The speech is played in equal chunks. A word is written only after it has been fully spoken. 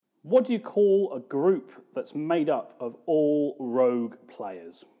What do you call a group that's made up of all rogue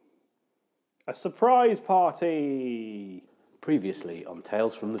players? A surprise party! Previously on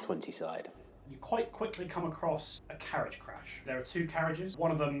Tales from the 20 Side. You quite quickly come across a carriage crash. There are two carriages. One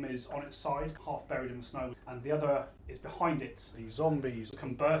of them is on its side, half buried in the snow, and the other is behind it. The zombies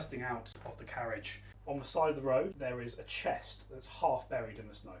come bursting out of the carriage. On the side of the road, there is a chest that's half buried in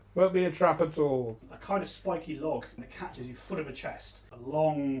the snow. Won't be a trap at all. A kind of spiky log, and it catches you foot of a chest. A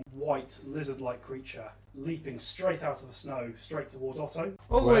long, white, lizard-like creature leaping straight out of the snow, straight towards Otto.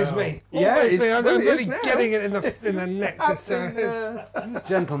 Always me. Yeah, Always it's me. I'm really really is now. getting it in the neck this time.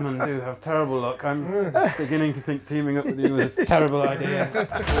 Gentlemen do have terrible luck. I'm beginning to think teaming up with you is a terrible idea.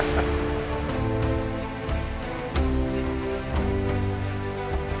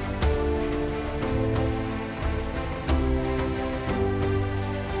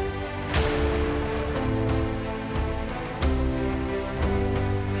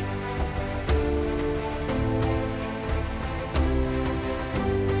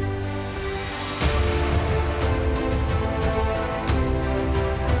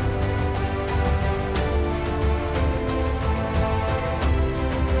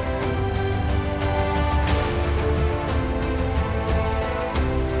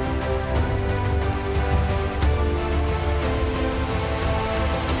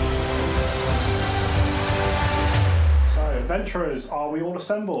 Adventurers, are we all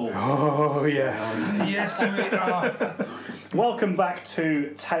assembled? Oh, yes. Yes, we are. Welcome back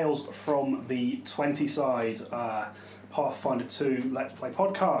to Tales from the 20 Side, Pathfinder 2 Let's Play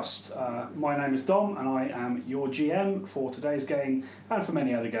podcast. My name is Dom and I am your GM for today's game and for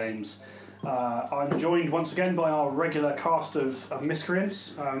many other games. I'm joined once again by our regular cast of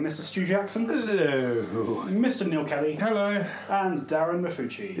miscreants, Mr. Stu Jackson. Hello. Mr. Neil Kelly. Hello. And Darren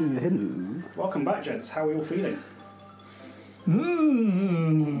Mafucci. Hello. Welcome back, gents. How are we all feeling?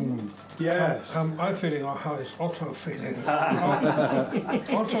 Yes. I'm feeling, how is Otto feeling?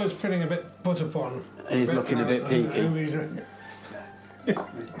 Otto is feeling a bit put upon. He's looking a bit peaky.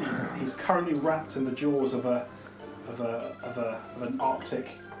 He's currently wrapped in the jaws of an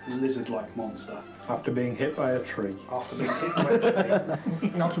Arctic lizard-like monster. After being hit by a tree. After being hit by a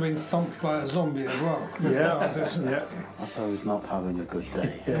tree. After being thumped by a zombie as well. Yeah. Otto's not having a good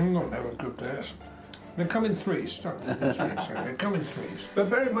day. Not having good days. They come in threes, don't they? They come in threes. But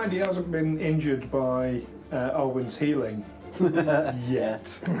bear in mind, he hasn't been injured by Alwyn's healing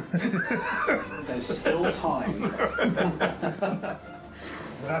yet. There's still time.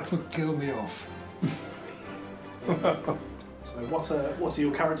 That would kill me off. So what are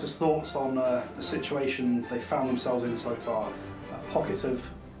your characters' thoughts on the situation they found themselves in so far? A pocket of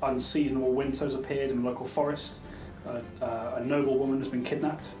unseasonable winter has appeared in the local forest. A noble woman has been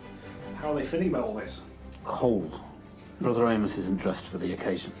kidnapped. How are they feeling about all this? Cold. Brother Amos isn't dressed for the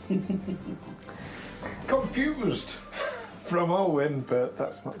occasion. Confused from Alwyn, but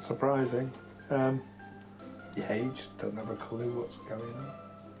that's not surprising. Age doesn't have a clue what's going on.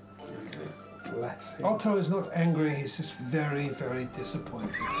 Bless him. Otto is not angry, he's just very, very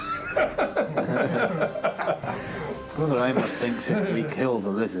disappointed. Brother Amos thinks if we kill the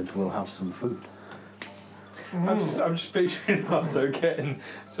lizard, we'll have some food. I'm just picturing Otto getting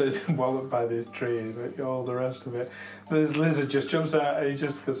walloped by this tree, but all the rest of it. This lizard just jumps out and he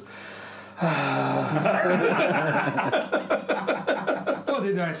just goes. What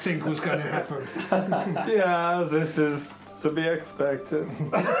did I think was going to happen? Yeah, this is to be expected.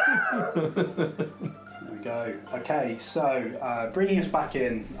 There we go. Okay, so bringing us back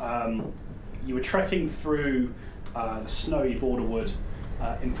in, you were trekking through the snowy Borderwood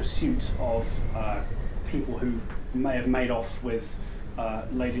in pursuit of people who may have made off with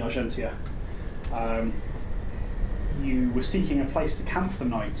Lady Argentia. You were seeking a place to camp for the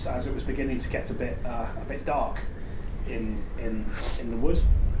night as it was beginning to get a bit dark in the wood,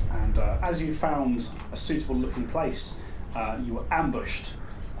 and as you found a suitable looking place, you were ambushed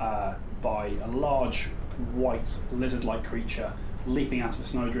by a large white lizard-like creature leaping out of a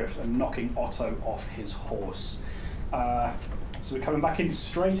snowdrift and knocking Otto off his horse. So we're coming back in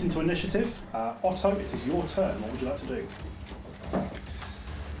straight into initiative. Otto, it is your turn. What would you like to do?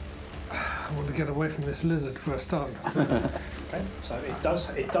 I want to get away from this lizard for a start. Okay. So it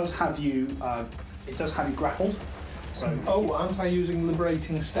does have you grappled. So Aren't I using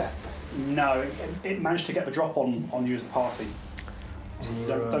liberating step? no, it managed to get the drop on you as the party. So you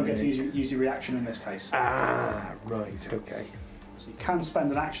don't get to use your reaction in this case. Ah, right, okay. So you can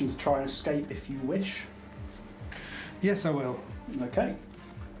spend an action to try and escape if you wish. Yes, I will. Okay.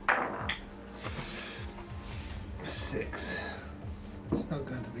 6. It's not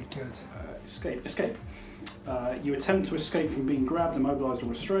going to be good. Escape. You attempt to escape from being grabbed, immobilised or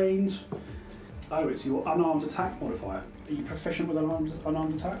restrained. Oh, it's your unarmed attack modifier. Are you proficient with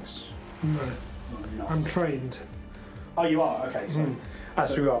unarmed attacks? No. You're not. I'm trained. Oh, you are? Okay. So,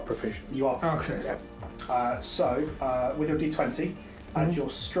 As you are proficient. You are. Okay. Yeah. So, with your d20, add your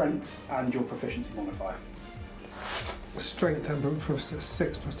strength and your proficiency modifier. Strength and plus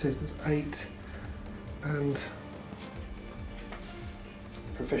 6 plus 2, that's 8. And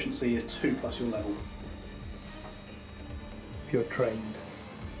Proficiency is 2 plus your level. If you're trained.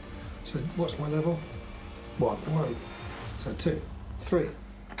 so what's my level? 1. 1. So 2. 3.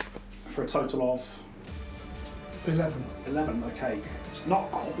 For a total of 11. 11. Okay. It's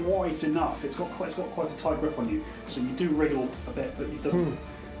not quite enough. It's got quite a tight grip on you. So you do wriggle a bit, but it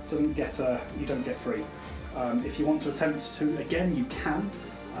doesn't get you don't get free. If you want to attempt to again, you can,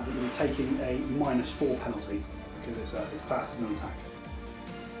 but you'll be taking a -4 penalty because it's classed as an attack.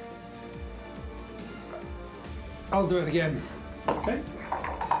 I'll do it again. Okay.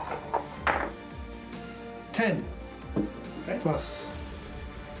 10. Okay. Plus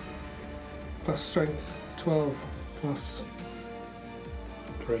strength 12 plus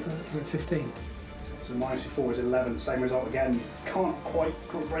 3. 15. So -4 is 11. Same result again. Can't quite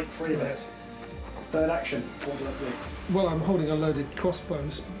break free of it. Third action. What would you like to do? Well, I'm holding a loaded crossbow,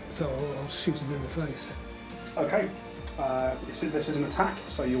 so I'll shoot it in the face. Okay. This is an attack,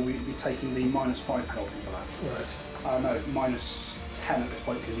 so you'll be taking the -5 penalty for that. Right. No, -10 at this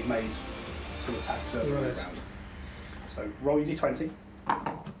point because you've made 2 attacks earlier in the Right. round. So roll your d20.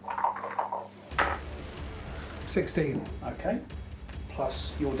 16. Okay.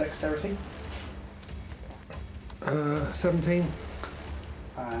 Plus your dexterity. 17.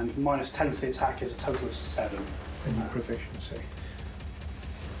 And -10 for the attack is a total of 7. And your proficiency.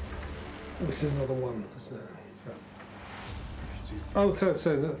 Which is another 1, isn't it? Proficiency's Oh, so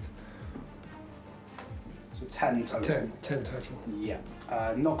that's So 10 total. 10 total. Yeah.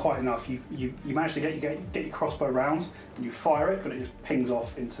 Not quite enough. You manage to get your crossbow round and you fire it, but it just pings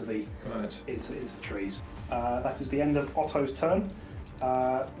off into the Right. into the trees. That is the end of Otto's turn.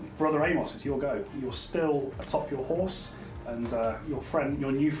 Brother Amos, it's your go. You're still atop your horse, and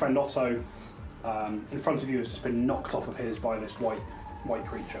your new friend Otto, in front of you has just been knocked off of his by this white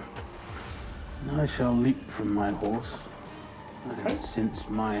creature. I shall leap from my horse. Okay. And since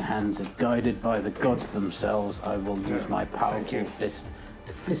my hands are guided by the gods themselves, I will use my powerful fist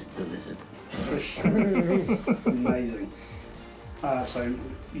to fist the lizard. Amazing. So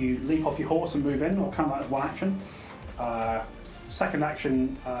you leap off your horse and move in, or count that as one action. Second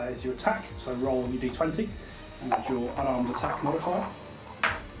action is your attack, so roll your d20 and add your unarmed attack modifier.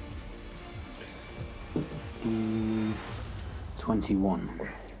 21.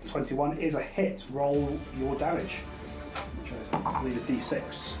 21 is a hit. Roll your damage, which is, I believe is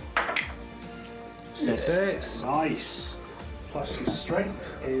d6. 6. Nice. Plus your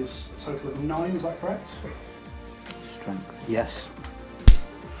strength is a total of 9, is that correct? Strength. Yes.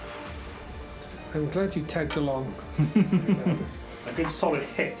 I'm glad you tagged along. A good solid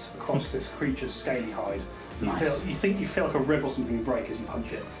hit across this creature's scaly hide. Nice. You feel like a rib or something break as you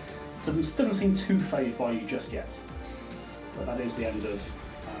punch it. Doesn't seem too phased by you just yet. But that is the end of.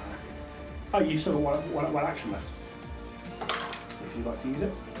 Oh, you've still got one action left. If you'd like to use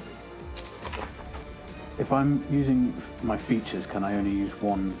it. If I'm using my features, can I only use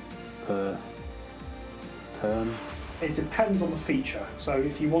one per turn? It depends on the feature. So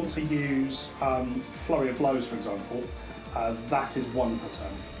if you want to use Flurry of Blows, for example, that is 1 per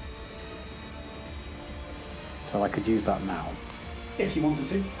turn. So I could use that now. If you wanted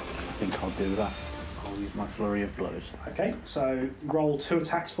to. I think I'll do that. I'll use my flurry of blows. Okay, so roll 2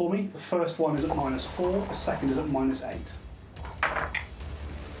 attacks for me. The first one is at -4, the second is at -8.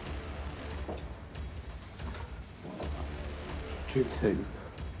 2.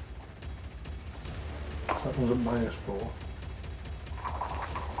 That was a -4.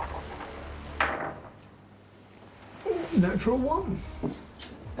 Natural 1.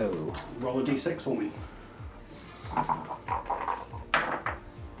 Oh. Roll a d6 for me.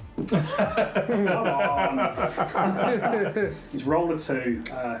 Come on. He's rolled a 2.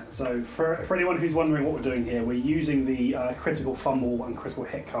 So for anyone who's wondering what we're doing here, we're using the critical fumble and critical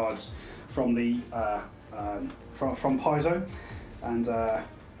hit cards from the from Paizo, and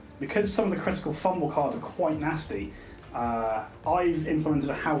because some of the critical fumble cards are quite nasty, I've implemented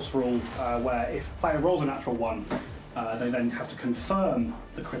a house rule where if a player rolls a natural 1, they then have to confirm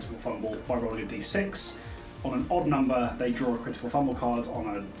the critical fumble by rolling a d6. On an odd number, they draw a critical fumble card. On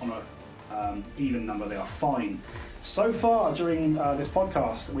a even number, they are fine. So far during this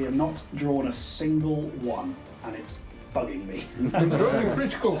podcast, we have not drawn a single one, and it's bugging me. Drawing a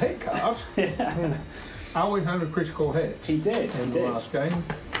critical hit card. Yeah. Alwyn had a critical hit He did. in He the did. last game.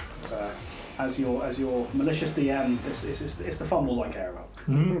 So, as your malicious DM, it's the fumbles I care about.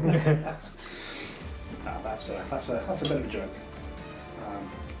 That's a bit of a joke.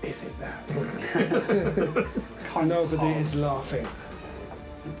 Is it that? Kind of Nobody hard. is laughing.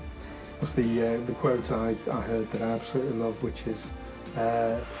 What's the quote I heard that I absolutely love, which is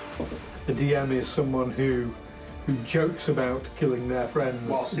a DM is someone who jokes about killing their friends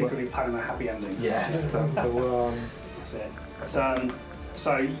while secretly planning their happy endings. Yes, that's the one. That's it.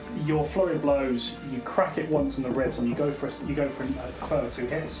 So your flurry of blows, you crack it once in the ribs, and you go for a further 2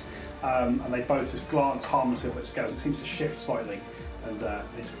 hits, and they both just glance harmlessly off its scales. It seems to shift slightly, and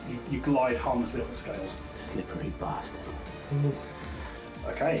you glide harmlessly off its scales. Slippery bastard.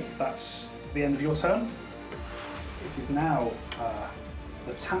 Okay, that's the end of your turn. It is now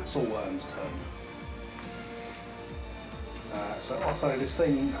the Tatzelworm's turn. So Otto, this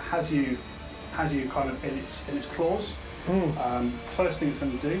thing has you kind of in its claws. First thing it's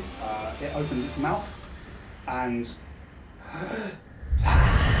going to do, it opens its mouth, and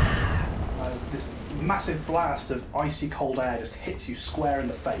this massive blast of icy cold air just hits you square in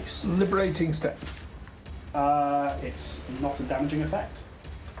the face. Liberating step. It's not a damaging effect.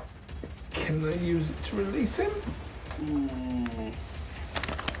 Can I use it to release him?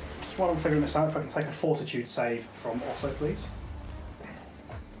 Just while I'm figuring this out, if I can take a fortitude save from Otto, please.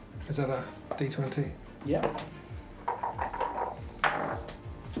 Is that a D20? Yeah.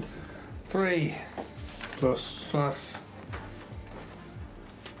 3 Plus. plus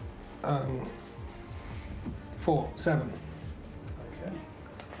 4, 7. Okay.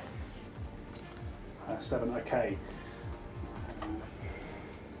 7. Okay.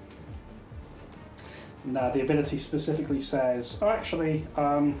 Now the ability specifically says, Otto's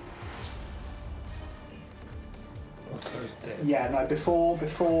dead. yeah, no, before.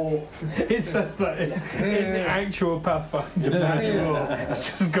 It says that in the actual Pathfinder manual.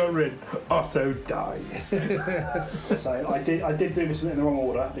 It's just got written, Otto dies. So I did do this in the wrong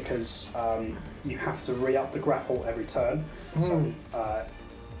order because you have to re-up the grapple every turn. So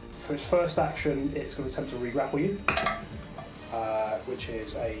for its first action, it's going to attempt to re-grapple you, which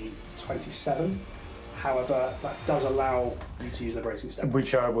is a 27. However, that does allow you to use the bracing step.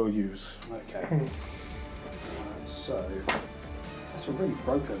 Which I will use. Okay. So that's a really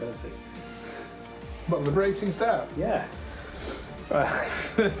broken ability. But liberating step. Yeah.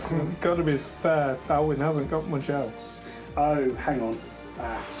 It's got to be fair. Alwyn hasn't got much else. Oh, hang on.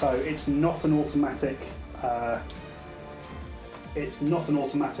 So it's not an automatic.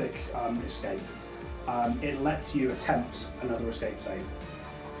 Escape. It lets you attempt another escape save.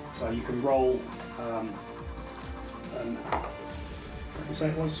 So you can roll. What did you say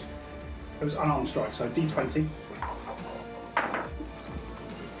it was? It was unarmed strike. So D20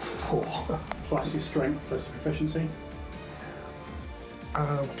 4 plus your strength plus your proficiency.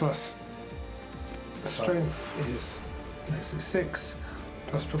 plus strength is 6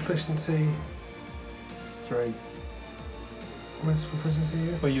 plus proficiency. 3. Where's proficiency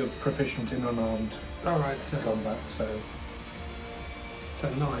here? Well, you're proficient in unarmed Alright, so combat, so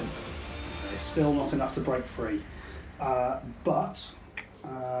 9. It's still not enough to break free, but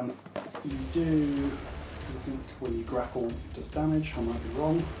you do. I think when you grapple, does damage. I might be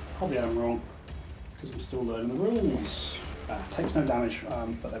wrong. Probably am wrong because I'm still learning the rules. Takes no damage,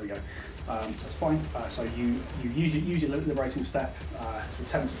 but there we go. That's fine. So you use your liberating step to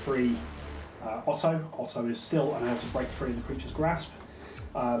attempt to free Otto. Otto is still unable to break free the creature's grasp,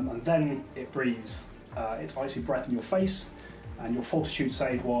 and then it breathes its icy breath in your face. And your fortitude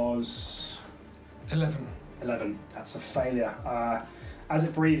save was 11. 11. That's a failure. As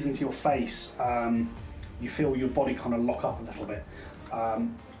it breathes into your face, you feel your body kind of lock up a little bit.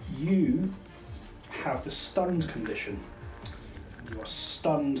 You have the stunned condition. You are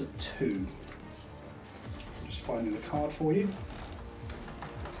stunned 2. I'm just finding the card for you.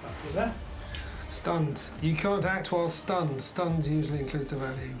 That's that for there. Stunned. You can't act while stunned. Stunned usually includes a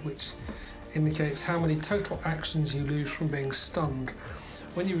value, which indicates how many total actions you lose from being stunned.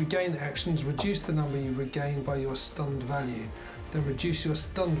 When you regain actions, reduce the number you regain by your stunned value. Then reduce your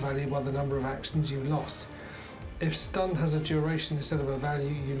stunned value by the number of actions you lost. If stunned has a duration instead of a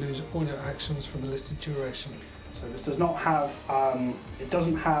value, you lose all your actions for the listed duration. So this does not have, it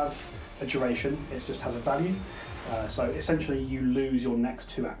doesn't have a duration, it just has a value. So essentially you lose your next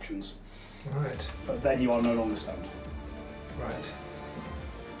 2 actions, Right, but then you are no longer stunned. right.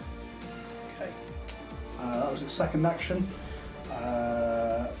 Okay. That was its second action.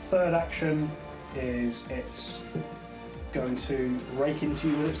 Third action is it's going to rake into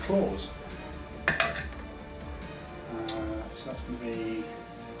you with its claws. So that's going to be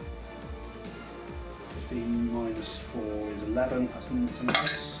 15 minus 4 is 11. That's a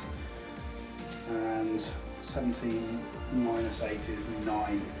miss. And 17 minus 8 is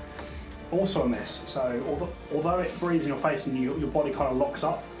 9. Also a miss. So although it breathes in your face and your body kind of locks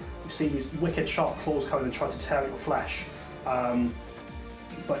up, you see these wicked sharp claws come in and try to tear at your flesh.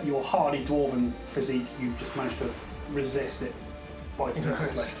 But your hardy dwarven physique, you just managed to resist it biting into your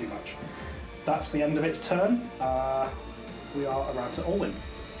flesh too much. That's the end of its turn. We are around to Olwyn.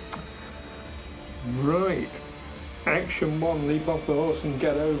 Right. Action 1, leap off the horse and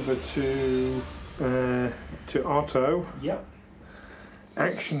get over to Otto. Yep.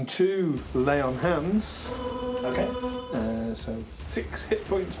 Action 2, lay on hands. Okay. So 6 hit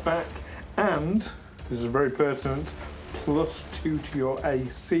points back, and this is very pertinent, +2 to your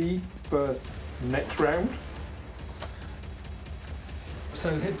AC for next round.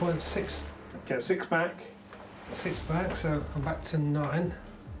 So hit points 6. Get 6 back. 6 back, so I'm back to 9.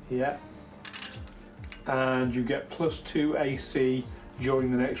 Yeah. And you get +2 AC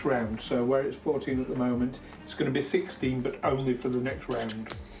during the next round. So where it's 14 at the moment, it's going to be 16, but only for the next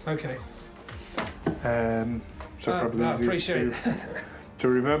round. Okay. So probably I easiest appreciate it. to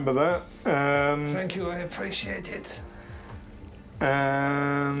remember that. Thank you, I appreciate it.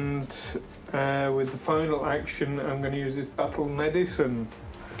 And with the final action, I'm going to use this battle medicine.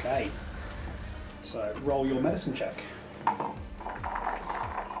 Okay. So roll your medicine check.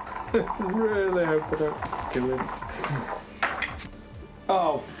 Really hope I don't kill him.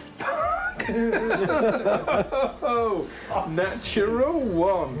 Oh, fuck! Oh, natural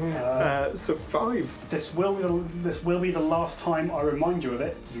 1. So 5. This will be the last time I remind you of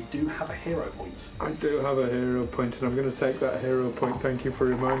it. You do have a hero point. I do have a hero point, and I'm going to take that hero point. Thank you for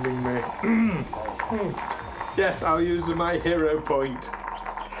reminding me. Yes, I'll use my hero point.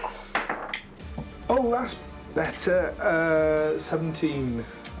 Oh, that's better. 17.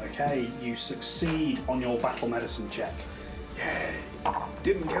 Okay, you succeed on your battle medicine check. Yay.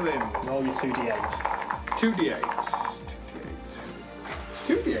 Didn't kill him. Roll your 2d8. 2d8.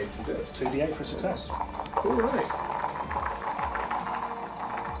 2d8, is it? It's 2d8 for a success. All right.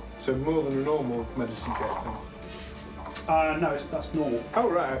 So more than a normal medicine check then? No, that's normal. Oh,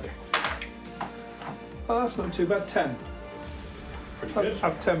 right, okay. Oh, that's not too bad. 10. Pretty good.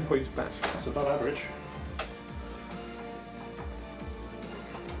 I've 10 points back. That's above average.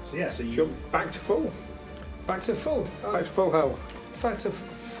 So yeah, so you Jump back to full. Back to full. Back to full health. Back to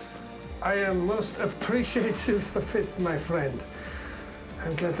I am most appreciative of it, my friend.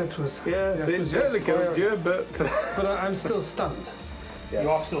 I'm glad that was... Yes, that it was nearly killed your- you, but... But I'm still stunned. You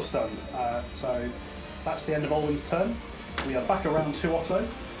are still stunned. So that's the end of Olwen's turn. We are back around to Otto.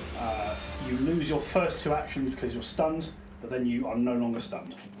 You lose your first 2 actions because you're stunned, but then you are no longer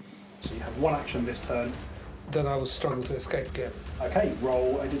stunned. So you have 1 action this turn. Then I will struggle to escape again. Okay,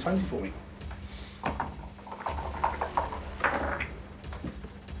 roll a d20 for me.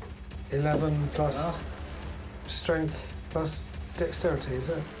 11 plus strength plus dexterity, is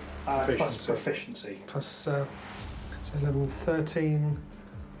it? Plus proficiency. Plus, so 11, 13,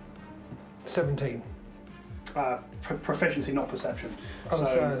 17. Proficiency, not perception. Oh,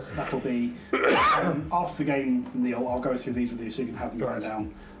 so that'll be after the game, Neil. I'll go through these with you so you can have them written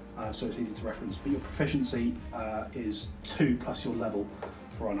down, so it's easy to reference. But your proficiency is 2 plus your level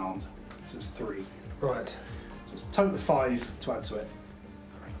for unarmed, so it's 3. right, So it's a total of 5 to add to it.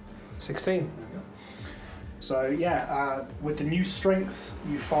 16. There we go. So yeah, with the new strength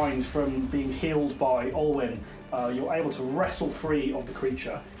you find from being healed by Olwyn, you're able to wrestle free of the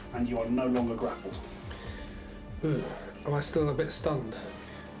creature, and you are no longer grappled. Ooh, am I still a bit stunned?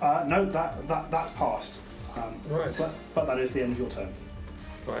 No, that's passed. Right. But that is the end of your turn.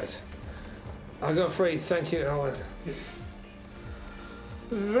 Right. I got free. Thank you, Alan.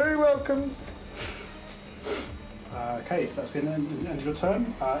 Very welcome. Okay, that's the end of your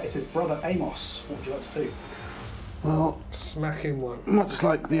turn. It is Brother Amos. What would you like to do? Well, Smack him one. much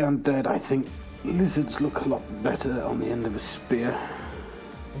like the undead, I think lizards look a lot better on the end of a spear.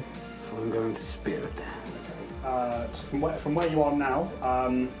 So I'm going to spear it. So from where you are now,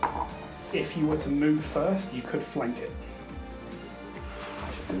 if you were to move first, you could flank it. I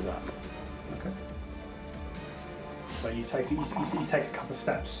should do that. Okay. So you take a couple of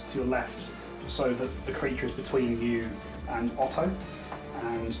steps to your left, so that the creature is between you and Otto,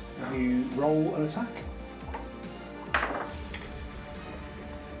 and you roll an attack.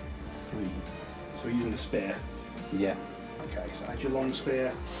 3. So we're using the spear. Yeah. Okay, so add your long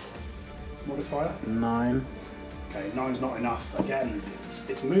spear modifier. 9. Okay, 9's not enough. Again,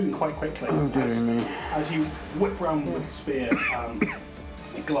 it's moving quite quickly. Oh dear me. As you whip round with the spear,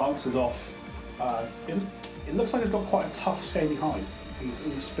 it glances off It looks like it's got quite a tough, scaly hide,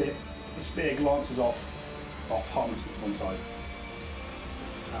 and the spear glances off harmlessly to one side.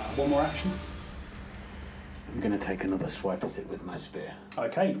 One more action. I'm going to take another swipe at it with my spear.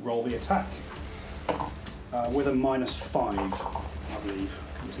 Okay, roll the attack. With a -5, I believe,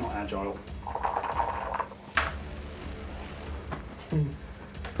 'cause it's not agile.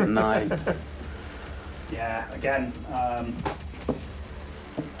 9. Yeah, again,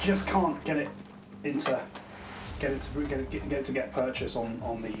 just can't get it to get purchase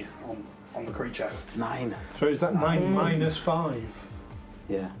on the creature. 9. So is that 9 minus 5?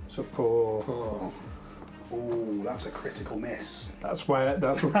 Yeah. So 4. Oh, that's a critical miss. That's why it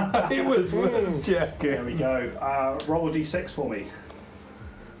was worth checking. There we go. Roll a d6 for me.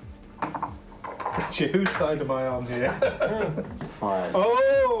 Actually, whose side am I on here? 5.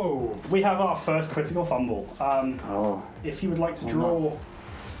 Oh! We have our first critical fumble. Oh. If you would like to draw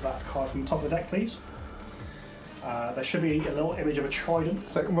that card from the top of the deck, please. There should be a little image of a trident.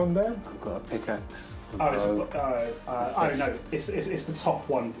 Second one down. I've got a pickaxe. Oh no, it's the top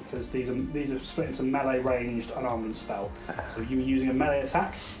one because these are split into melee, ranged, unarmed, and spell. So you were using a melee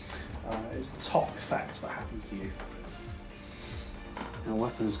attack. It's the top effect that happens to you. A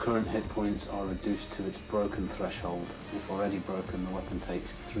weapon's current hit points are reduced to its broken threshold. If already broken, the weapon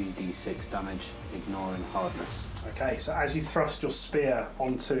takes 3d6 damage, ignoring hardness. Okay, so as you thrust your spear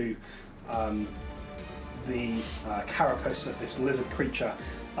onto the carapace of this lizard creature,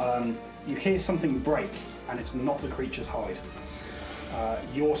 you hear something break, and it's not the creature's hide.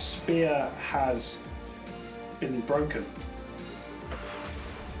 Your spear has been broken.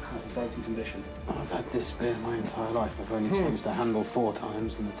 Has a broken condition. I've had this spear my entire life. I've only changed the handle 4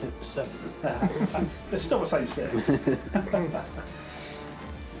 times and the tip was 7. It's still the same spear. Okay.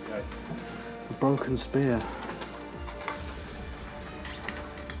 A broken spear.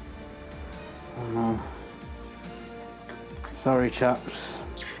 Oh no. Sorry, chaps.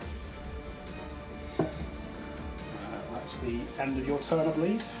 That's the end of your turn, I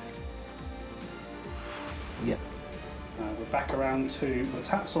believe. Yep. We're back around to the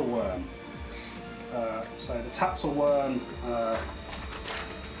Tatzel Worm. So the Tatzel Worm,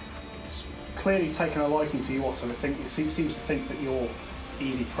 it's clearly taken a liking to you, Otto. I think it seems to think that you're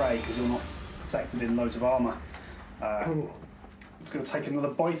easy prey because you're not protected in loads of armour. It's going to take another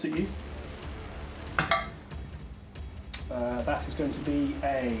bite at you. That is going to be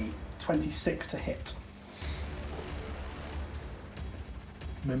a 26 to hit.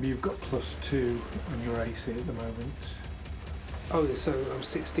 Remember, you've got +2 on your AC at the moment. Oh, so I'm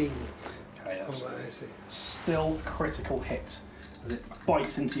 16 Okay, on that's that AC. still a critical hit. As it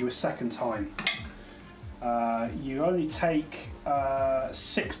bites into you a second time. You only take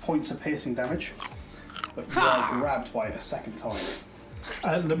 6 points of piercing damage, but you are grabbed by it a second time.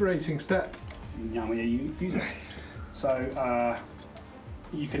 Liberating step. Yeah, you use it. So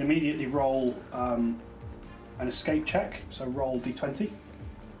you can immediately roll an escape check. So roll d20.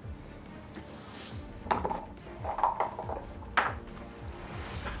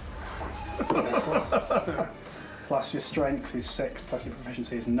 Plus your strength is 6, plus your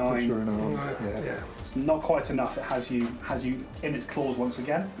proficiency is 9. Sure enough. Right, yeah. It's not quite enough. It has you in its claws once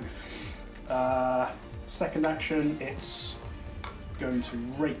again. Second action, it's going to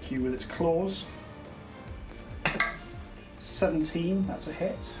rake you with its claws. 17, that's a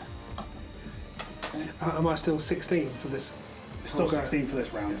hit. Am I still 16 for this? Still Okay. 16 for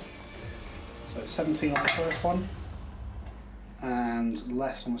this round. So 17 on the first one, and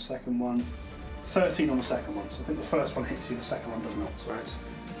less on the second one. 13 on the second one. So I think the first one hits you, the second one does not. Right.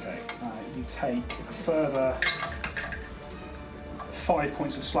 Okay. You take a further 5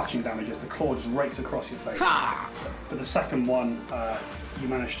 points of slashing damage as the claw just rakes across your face. But the second one, you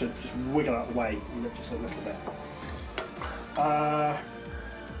manage to just wiggle out of the way and live just a little bit.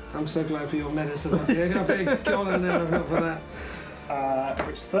 I'm so glad for your medicine. I've been gone and now I've got for that. For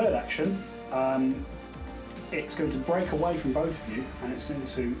its third action, it's going to break away from both of you, and it's going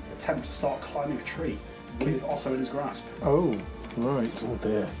to attempt to start climbing a tree with Otto in his grasp. Oh, right. Oh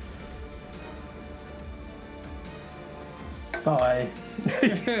dear. Bye.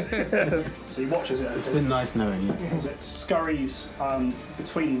 So he watches it It's been nice knowing you. as it scurries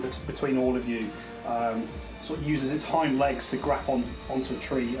between all of you, sort of uses its hind legs to grab onto a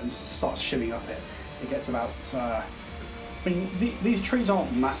tree and starts shimmying up it. It gets about. I mean, these trees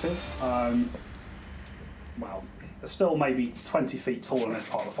aren't massive. Well, they're still maybe 20 feet tall in this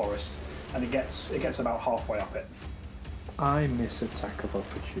part of the forest, and it gets about halfway up it. I miss attack of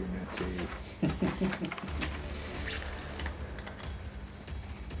opportunity.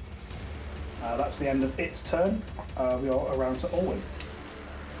 That's the end of its turn. We are around to Olwen.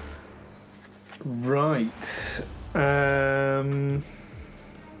 Right. The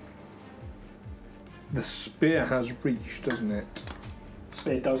spear has reach, doesn't it?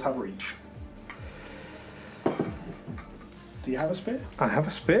 Spear does have reach. Do you have a spear? I have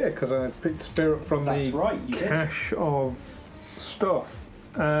a spear because I picked spear up from That's the right, you did. cache of stuff.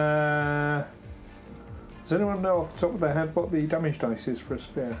 Does anyone know off the top of their head what the damage dice is for a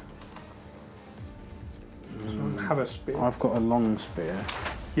spear? I have a spear. I've got a long spear.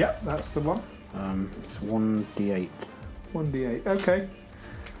 Yep, that's the one. It's 1d8. 1d8. Okay.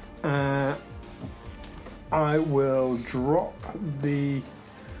 I will drop the...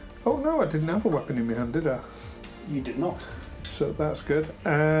 Oh no, I didn't have a weapon in my hand, did I? You did not. So that's good.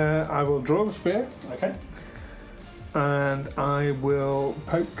 I will draw the spear. Okay. And I will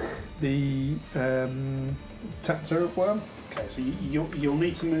poke the tap syrup worm. Okay, so you'll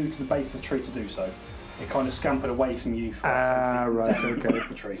need to move to the base of the tree to do so. It kind of scampered away from you for like 10 feet, right, then okay. hit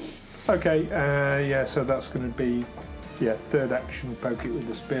the tree. Okay, yeah, so that's going to be, third action, poke it with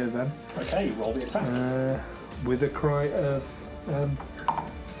the spear then. Okay, roll the attack. With a cry of,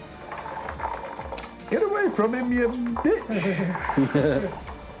 get away from him, you bitch!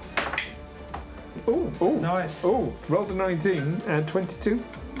 Oh, Nice. Oh, rolled a 19 and 22.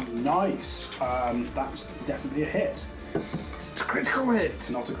 Nice. That's definitely a hit. It's a critical hit. It's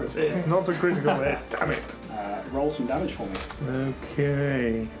not a critical It's hit. not a critical hit, damn it. Roll some damage for me.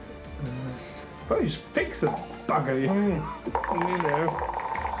 Okay. But just fix the bugger, you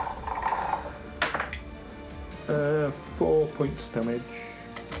know. 4 points damage.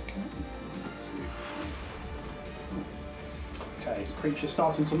 Okay, this creature's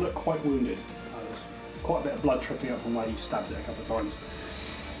starting to look quite wounded. There's quite a bit of blood trickling up from where you stabbed it a couple of times.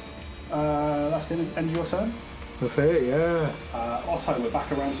 That's the end of your turn. That's it, yeah. Otto, we're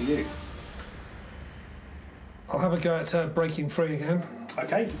back around to you. I'll have a go at breaking free again.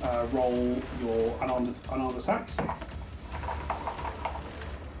 Okay, roll your unarmed attack.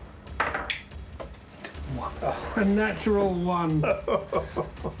 A natural 1.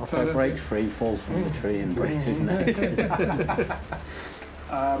 So it breaks free, falls from the tree and breaks his neck.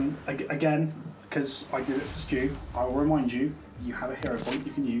 Again, because I did it for Stu, I will remind you, you have a hero point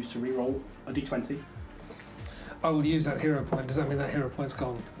you can use to re-roll a d20. I will use that hero point. Does that mean that hero point's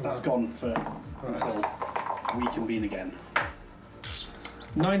gone? That's gone for until we convene again.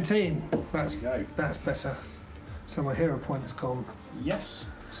 19. That's There you go. that's better. So my hero point is gone. Yes,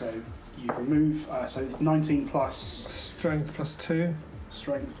 so you remove, so it's 19 plus Strength plus 2.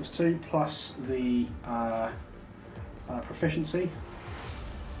 strength plus 2 plus the proficiency.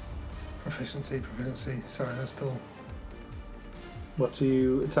 Proficiency. Sorry, that's still. What are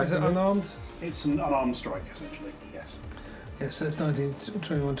you attacking? Is it with? unarmed? It's an unarmed strike, essentially, yes. Yeah, so it's 19,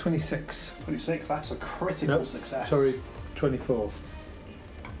 21, 26. 26, that's a critical Nope, success. Sorry, 24.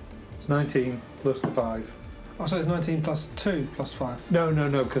 It's 19 plus the 5. Oh, so it's 19 plus 2 plus 5. No,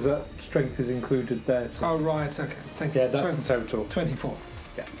 because that strength is included there. So. Oh, right, okay. Thank you. Yeah, that's the total. 24.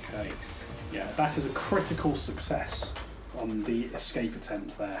 Yeah, okay. Yeah, that is a critical success on the escape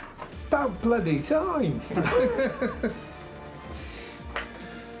attempt there. About bloody time!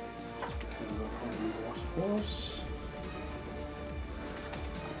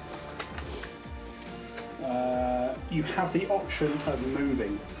 You have the option of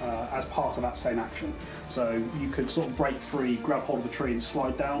moving as part of that same action. So you could sort of break free, grab hold of the tree and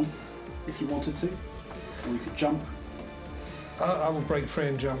slide down if you wanted to. Or you could jump. I will break free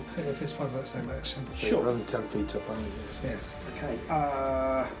and jump if it's part of that same action. Sure. You're only 10 feet up, aren't you? Yes. Okay.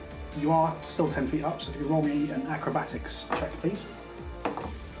 You are still 10 feet up, so if you could roll me an acrobatics check, please.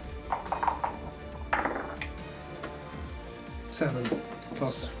 7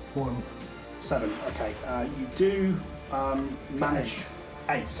 plus 1. 7. Okay. You do manage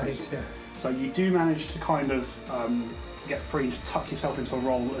 8. total. 8, yeah. So you do manage to kind of get free and tuck yourself into a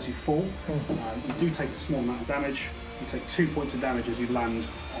roll as you fall. You do take a small amount of damage. You take 2 points of damage as you land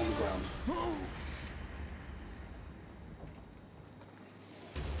on the ground.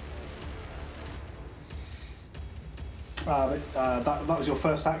 That was your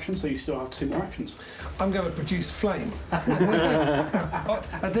first action, so you still have 2 more actions. I'm going to produce flame.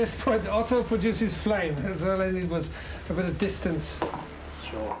 At this point, Otto produces flame. So all I need was a bit of distance.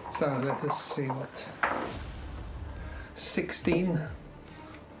 Sure. So let us see what. 16.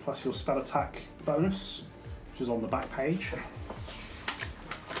 Plus your spell attack bonus, which is on the back page.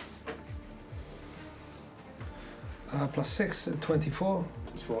 Plus 6, 24.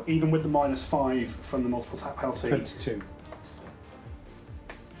 Even with the -5 from the multiple tap penalty. 22.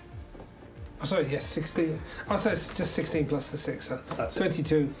 Oh, sorry, yes, 16. Oh, so it's just 16 plus the 6. So That's it.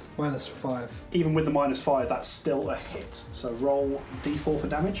 22 minus 5. Even with the -5, that's still a hit. So roll d4 for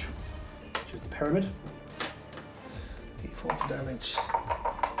damage. which is the pyramid. D4 for damage.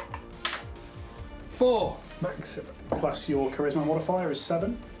 4. Maximum. Plus your charisma modifier is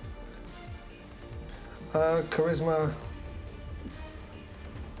 7. Charisma.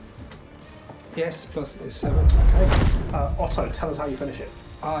 Yes, plus is 7. Okay. Otto, tell us how you finish it.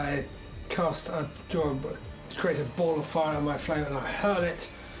 I create a ball of fire on my flame and I hurl it,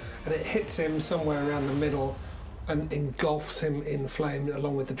 and it hits him somewhere around the middle and engulfs him in flame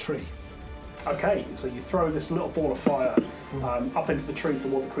along with the tree. Okay, so you throw this little ball of fire up into the tree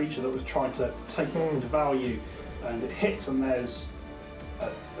toward the creature that was trying to take you to devour you, and it hits, and there's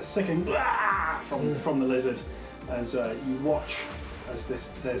a sickening blah from the lizard as you watch as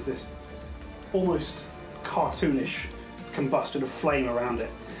there's this almost cartoonish combustion of flame around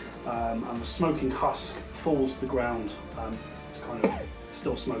it, and the smoking husk falls to the ground. It's kind of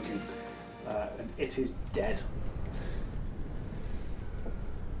still smoking, and it is dead.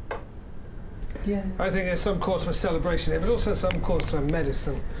 Yeah. I think there's some cause for celebration here, but also some cause for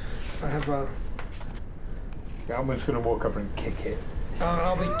medicine. I have Yeah, I'm just going to walk over and kick it.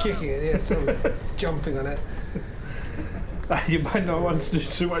 I'll be kicking it, yes, jumping on it. You might not want to do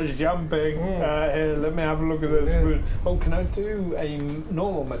too much jumping. Here, let me have a look at this. Yeah. Oh, can I do a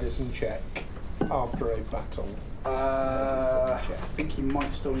normal medicine check after a battle? I think you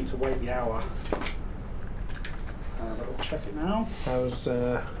might still need to wait the hour. But we'll check it now. How's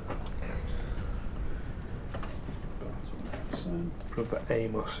Brother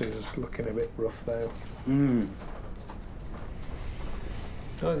Amos is looking a bit rough though.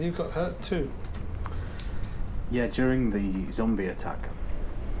 Oh, you got hurt too. Yeah, during the zombie attack,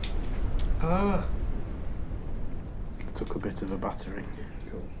 Ah. I took a bit of a battering.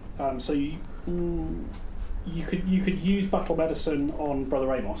 So you could use battle medicine on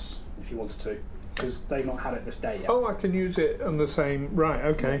Brother Amos if you wanted to, because they've not had it this day yet. Oh, I can use it on the same. Right.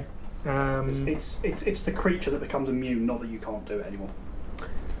 Okay. It's the creature that becomes immune, not that you can't do it anymore.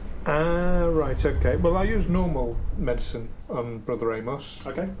 Right. Okay. Well, I use normal medicine on Brother Amos.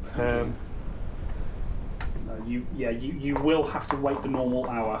 Okay. Um, You will have to wait the normal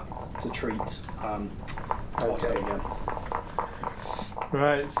hour to treat Otto Okay. again.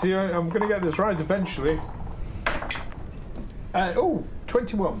 Right. See, I'm going to get this right eventually.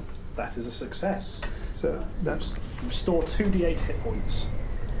 21. That is a success. So that's Restore 2d8 hit points.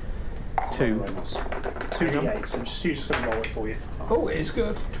 2. Brother Amos. 2d8. So you're just going to roll it for you. Oh, it's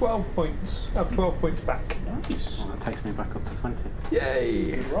good. 12 points. I have 12 points back. Nice. Well, that takes me back up to 20.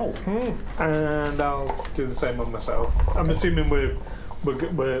 Yay! Good roll. And I'll do the same on myself. I'm assuming we're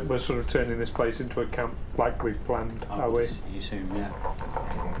sort of turning this place into a camp like we've planned, I are would we? assume, yeah.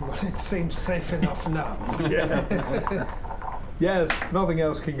 Well, it seems safe enough now. Yeah. Yes, nothing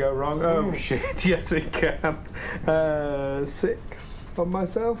else can go wrong. Oh shit! Yes, it can. 6 on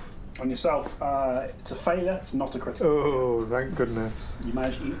myself. On yourself, it's a failure. It's not a critical. Oh, thank goodness. You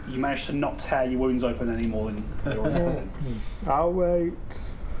managed to not tear your wounds open any more than you already had. I'll wait.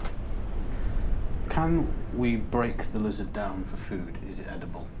 Can we break the lizard down for food? Is it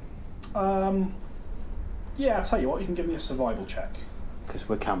edible? Yeah, I'll tell you what. You can give me a survival check. Because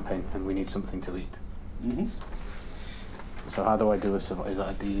we're camping and we need something to eat. Mm-hmm. So how do I do a survival? Is that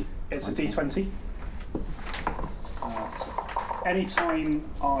a D? It's a d20. Anytime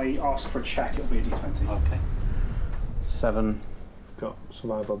I ask for a check, it'll be a d20. Okay. 7, Got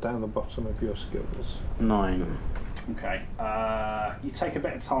survival down the bottom of your skills. 9. Okay. You take a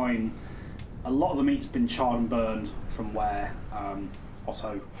bit of time. A lot of the meat's been charred and burned from where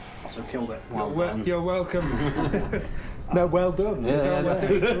Otto killed it. Well done. You're welcome. No, well done. Yeah. Don't want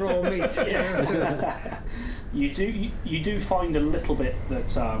to eat raw meat. You do find a little bit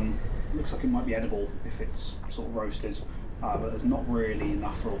that looks like it might be edible if it's sort of roasted, but there's not really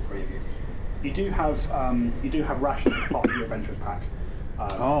enough for all three of you. You do have rations as part of your adventurers pack.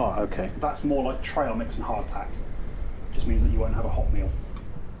 Oh, okay. That's more like trail mix and hardtack. Just means that you won't have a hot meal.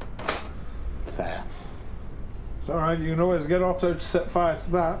 Fair. It's alright, you can always get Otto to set fire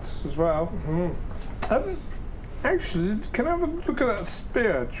to that as well. Actually, can I have a look at that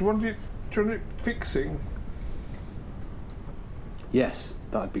spear? Do you want it fixing? Yes,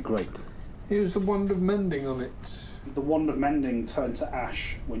 that'd be great. Use the wand of mending on it. The wand of mending turned to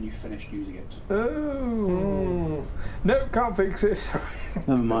ash when you finished using it. Oh. No, can't fix it.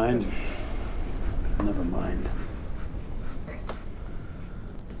 Never mind. Never mind.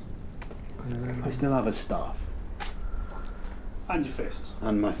 I still have a staff. And your fists.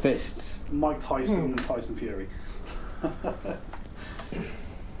 And my fists. Mike Tyson and Tyson Fury.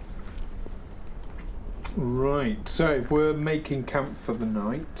 Right, so if we're making camp for the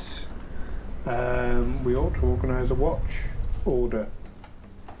night, we ought to organise a watch order.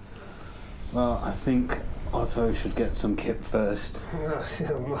 Well, I think Otto should get some kip first.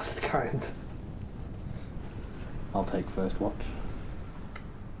 You're most kind. I'll take first watch.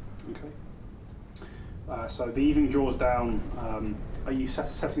 Okay. So the evening draws down. Are you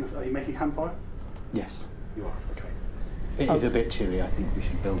setting? Are you making a campfire? Yes. You are. Okay. It is a bit chilly. I think we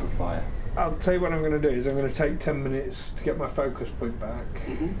should build a fire. I'll tell you what I'm going to do is I'm going to take 10 minutes to get my focus point back,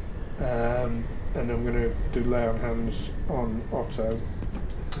 and I'm going to do lay on hands on Otto.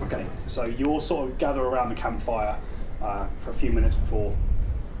 Okay. So you all sort of gather around the campfire for a few minutes before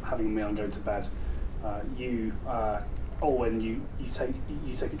having a meal and going to bed. Olwen, you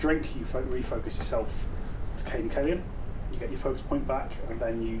take a drink. You refocus yourself to Cain Kalian. You get your focus point back, and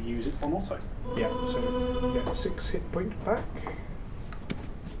then you use it on Otto. Yeah, so get 6 hit points back.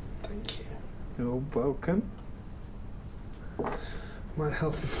 Thank you. You're welcome. My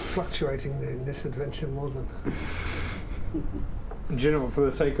health is fluctuating in this adventure more than. Do you know what, for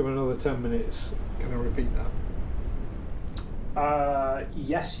the sake of another 10 minutes, can I repeat that?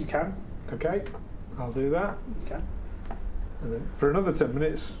 Yes, you can. Okay, I'll do that. Okay. And then for another 10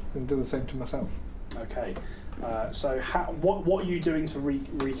 minutes, I'll do the same to myself. Okay. So what are you doing to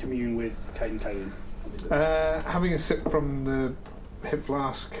recommune with Cain Kalian? Having a sip from the hip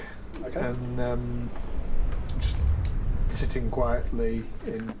flask, Okay. and just sitting quietly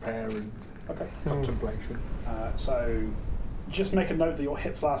in prayer and Okay. contemplation. So just make a note that your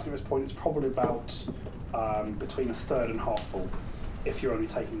hip flask at this point is probably about between a third and half full, if you're only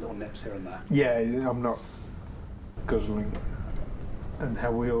taking little nips here and there. Yeah, I'm not guzzling. And how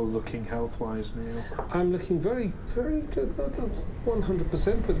are we all looking health-wise, Neil? I'm looking very, very good. Not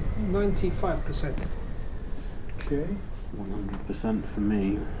 100%, but 95%. Okay. 100% for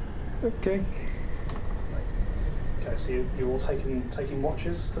me. Okay. Okay, so you're all taking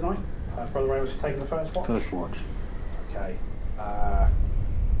watches tonight? Brother Amos, you're taking the first watch? First watch. Okay.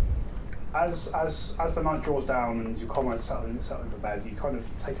 As the night draws down and your comrades settling for bed, you kind of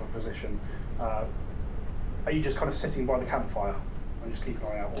take up a position. Are you just kind of sitting by the campfire and just keeping an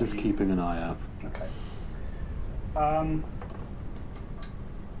eye out? Just keeping an eye out. Okay.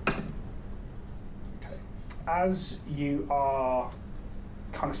 Okay. As you are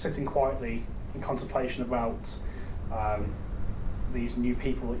kind of sitting quietly in contemplation about these new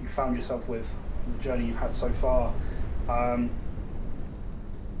people that you found yourself with, and the journey you've had so far,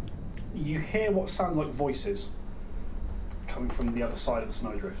 you hear what sounds like voices coming from the other side of the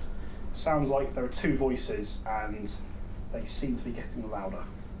snowdrift. Sounds like there are two voices and they seem to be getting louder.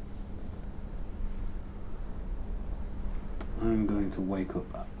 I'm going to wake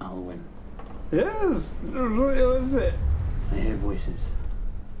up Alwyn. Yes, what is it? I hear voices.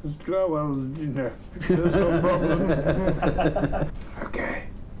 Well, you know, there's no problems. Okay,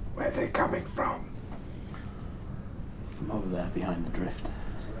 where are they coming from? From over there behind the drift.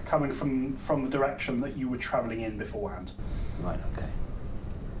 So they're coming from the direction that you were travelling in beforehand. Right, okay.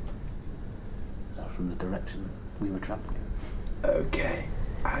 So from the direction we were travelling. Okay,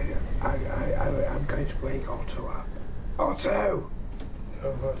 I'm going to wake Otto up. Otto!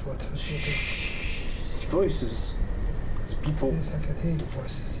 What was it? Voices. There's people. Yes, I can hear your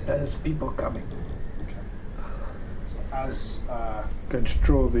voices. There's people coming. Okay. So as Going to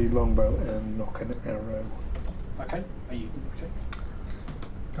draw the longbow and knock an arrow. okay, are you okay?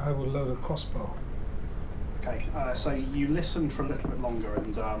 I will load a crossbow. Okay. So you listen for a little bit longer,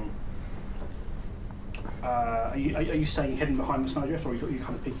 and are you staying hidden behind the snowdrift, or are you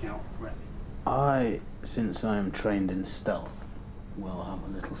kind of peeking out from it? Since I am trained in stealth, will have a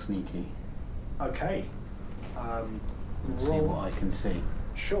little sneaky. Okay. See what I can see.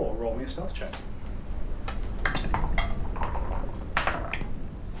 Sure. Roll me a stealth check.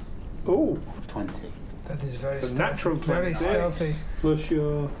 Oh, 20. That is very it's a stealthy. natural Very 26. stealthy. Plus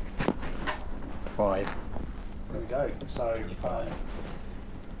your 5. There we go. So 25.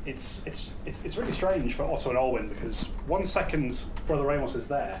 it's really strange for Otto and Olwen, because 1 second Brother Ramos is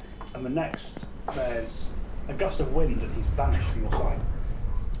there, and the next there's a gust of wind and he's vanished from your sight.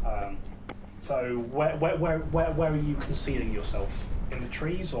 So where are you concealing yourself? In the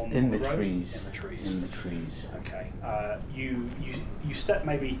trees or In on the road? trees. In the trees. In the trees. Okay. You step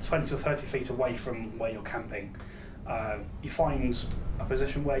maybe 20 or 30 feet away from where you're camping. You find a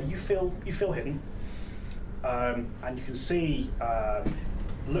position where you feel hidden, and you can see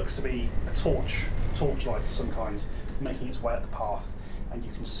looks to be a torchlight of some kind making its way up the path, and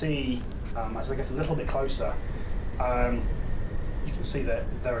you can see as they get a little bit closer, you can see that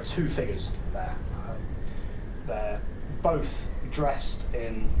there are two figures there. They're both dressed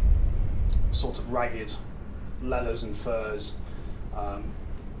in sort of ragged leathers and furs.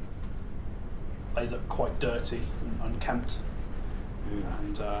 They look quite dirty and unkempt,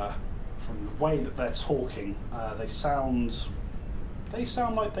 and from the way that they're talking, they sound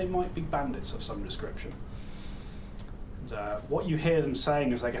like they might be bandits of some description. And, what you hear them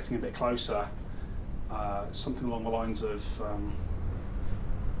saying as they're getting a bit closer, something along the lines of,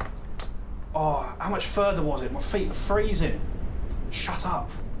 "Oh, how much further was it? My feet are freezing. Shut up.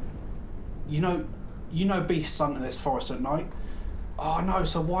 You know beasts hunt in this forest at night. Oh no,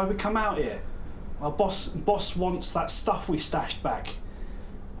 so why we come out here? Well, boss wants that stuff we stashed back.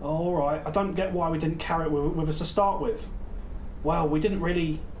 All right, I don't get why we didn't carry it with us to start with. Well, we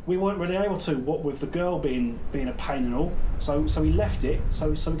weren't really able to, what with the girl being a pain and all. So we left it so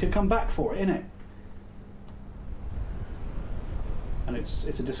we could come back for it, innit?" And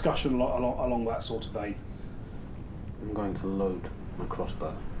it's a discussion along that sort of vein. I'm going to load my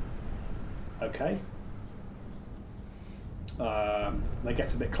crossbow. Okay. They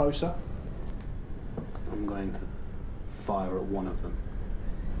get a bit closer. I'm going to fire at one of them.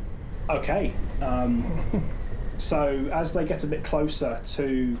 Okay. So as they get a bit closer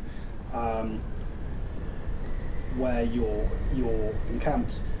to where you're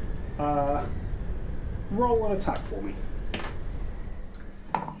encamped, roll an attack for me.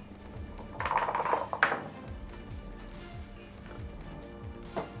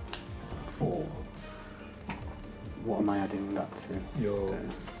 4. What am I adding that to? Your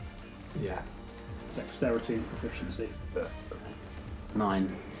yeah. Dexterity and proficiency.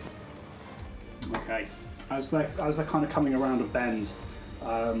 9. Okay. As they're kind of coming around a bend,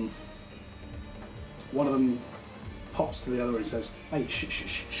 one of them pops to the other and says, "Hey,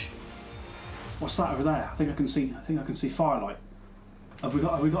 shh. What's that over there? I think I can see firelight. Have we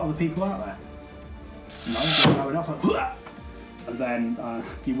got other people out there?" No, there's no one else. Like, and then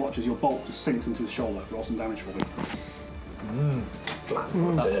you watch as your bolt just sinks into his shoulder. Roll some damage for me.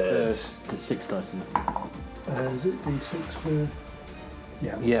 That's 6 dice, isn't it? Is it D6 for?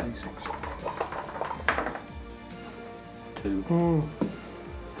 Yeah. Yeah. D6. 2.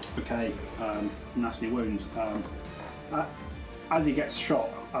 Okay, nasty wound. As he gets shot,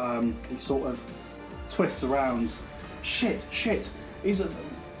 he sort of twists around. Shit! There's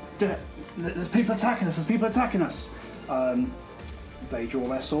people attacking us! They draw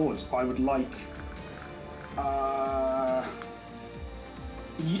their swords. I would like...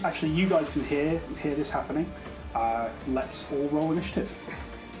 actually, you guys can hear this happening. Let's all roll initiative.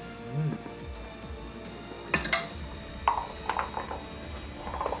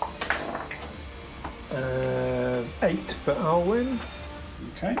 8, but I'll win.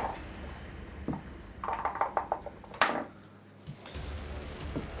 Okay.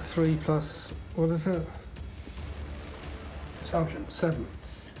 3 plus, what is it? Deception. 7.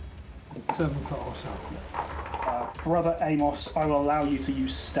 7 for Otto. Brother Amos, I will allow you to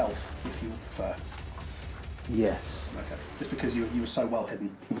use stealth if you prefer. Yes. Okay. Just because you were so well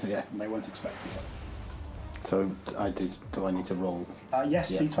hidden Yeah. and they weren't expecting it. So do I need to roll?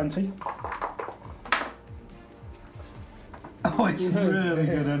 Yes, Yeah. D20. Oh, it's really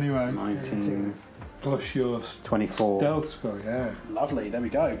good anyway. 19. Plus your 24. stealth score, yeah. Lovely, there we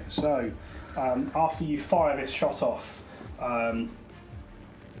go. So, after you fire this shot off,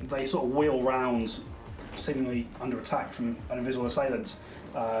 they sort of wheel round, seemingly under attack from an invisible assailant.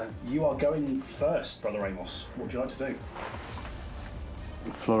 You are going first, Brother Amos. What would you like to do?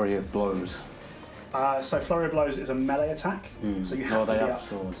 Flurry of blows. So Flurry of Blows is a melee attack, so you have they to be have up.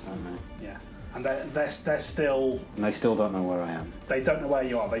 swords, don't they? Yeah, and they're still. And they still don't know where I am. They don't know where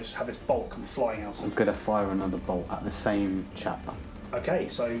you are. They just have this bolt come flying out. I'm going to fire another bolt at the same chap. Okay,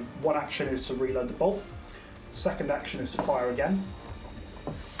 so one action is to reload the bolt. Second action is to fire again.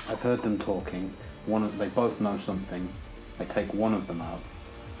 I've heard them talking. They both know something. They take one of them out.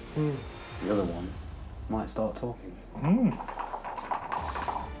 The other one might start talking.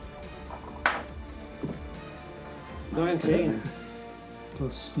 19.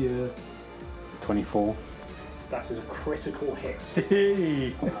 Plus your 24. That is a critical hit.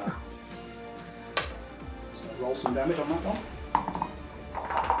 hey. So roll some damage on that one.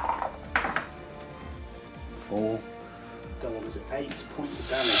 4. Double is 8 points of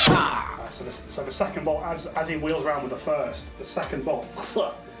damage. So the second bolt, as he wheels around with the first, the second bolt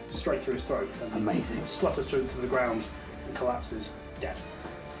straight through his throat. And Amazing. He splutters to the ground and collapses dead.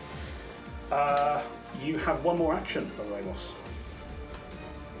 You have one more action, Brother Amos.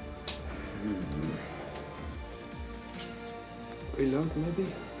 Reload, maybe?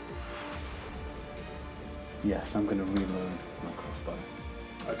 Yes, I'm going to reload my crossbow.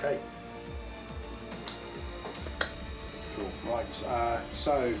 Okay. Cool. Right.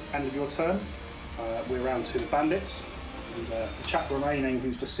 So, end of your turn. We're round to the bandits. And the chap remaining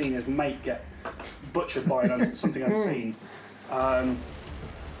who's just seen his mate get butchered by something unseen.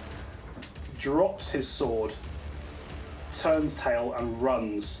 drops his sword, turns tail, and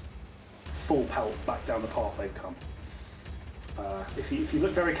runs full pelt back down the path they've come. If you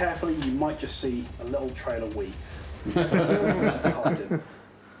look very carefully, you might just see a little trail of wee behind him.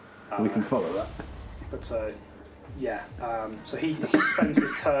 We can follow that. But so he spends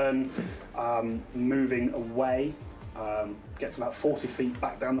his turn moving away, gets about 40 feet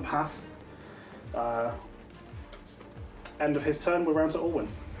back down the path. End of his turn, we're round to Olwyn.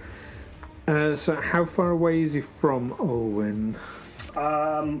 So how far away is he from Olwyn?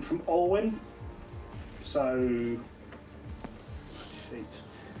 From Olwyn, so feet,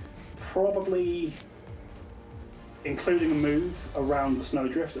 probably including a move around the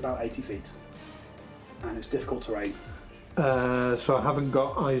snowdrift, about 80 feet. And it's difficult terrain. So I haven't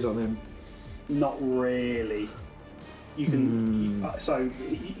got eyes on him. Not really. You can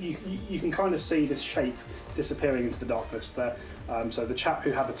you can kind of see this shape disappearing into the darkness there. So the chap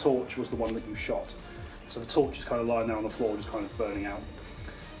who had the torch was the one that you shot. So the torch is kind of lying there on the floor, just kind of burning out.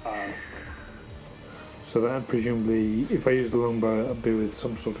 So that presumably, if I use the longbow, that'd be with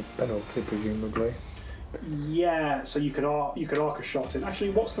some sort of penalty, presumably. Yeah. So you could arc a shot in.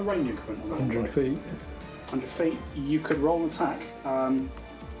 Actually, what's the range increment on that? 100 feet. 100 feet. You could roll an attack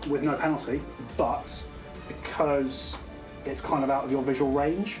with no penalty, but because it's kind of out of your visual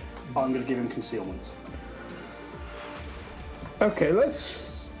range, I'm going to give him concealment. Okay,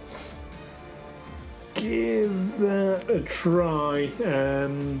 let's give that a try.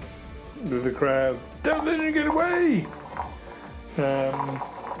 With the crowd, don't let him get away.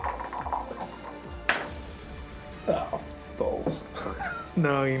 Balls.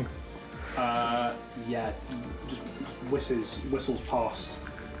 9. Yeah, just whistles past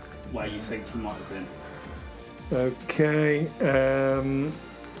where you think he might have been. Okay. I'm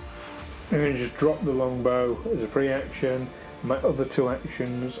going to just drop the longbow as a free action. My other 2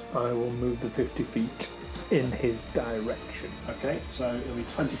 actions, I will move the 50 feet in his direction. Okay, so it'll be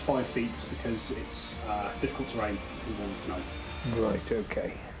 25 feet because it's difficult terrain involving snow. Right,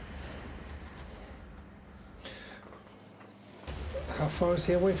 okay. How far is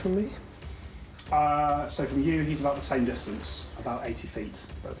he away from me? So from you, he's about the same distance, about 80 feet.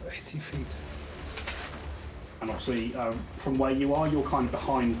 About 80 feet. And obviously, from where you are, you're kind of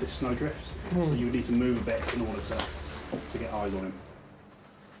behind this snowdrift, so you would need to move a bit in order to get eyes on him.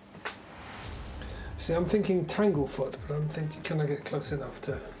 See, I'm thinking Tanglefoot, but I'm thinking, can I get close enough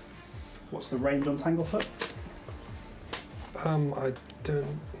to... What's the range on Tanglefoot? I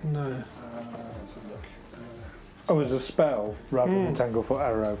don't know. Let's have a look. Oh, it's a spell rather than Tanglefoot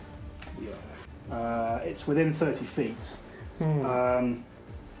arrow. Yeah. It's within 30 feet.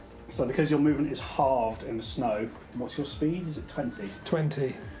 So because your movement is halved in the snow, what's your speed? Is it 20?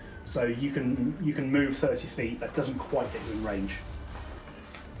 20. So you can move 30 feet. That doesn't quite get you in range.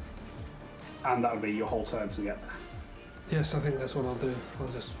 And that would be your whole turn to get there. Yes, I think that's what I'll do. I'll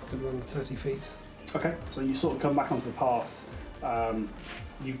just run the 30 feet. Okay, so you sort of come back onto the path.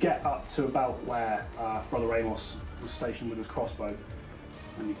 You get up to about where Brother Amos was stationed with his crossbow,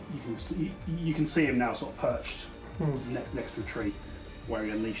 and you can see him now sort of perched next to a tree, where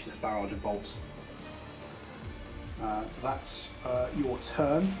he unleashed this barrage of bolts. That's your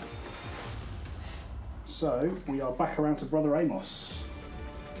turn. So we are back around to Brother Amos.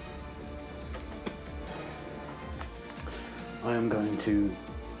 I am going to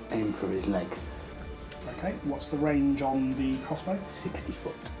aim for his leg. Okay, what's the range on the crossbow? 60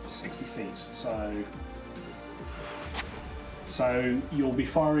 foot. 60 feet. So you'll be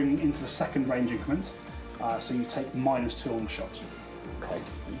firing into the second range increment. So you take -2 on the shot. Okay.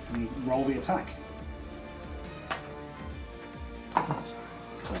 You can roll the attack. Oh,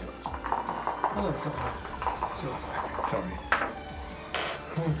 that's not Sorry.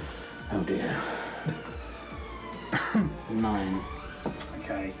 Oh dear. 9.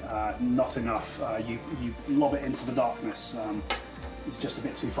 Okay, not enough. You lob it into the darkness. It's just a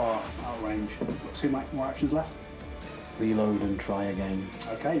bit too far out of range. You've got 2 more actions left. Reload and try again.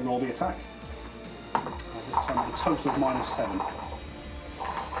 Okay, roll the attack. This time a total of -7.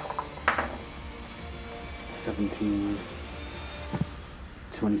 17.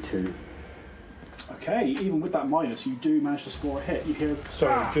 22. Okay, even with that minus, you do manage to score a hit. You hear. So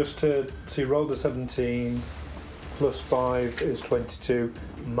just to so you rolled a 17 plus 5 is 22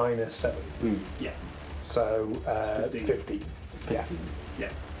 minus 7. Yeah. So It's 15. 50. Yeah.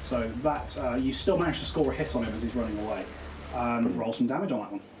 Yeah. So that you still manage to score a hit on him as he's running away. Roll some damage on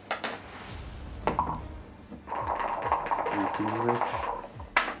that one.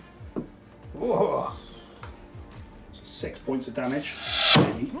 18. Whoa. 6 points of damage.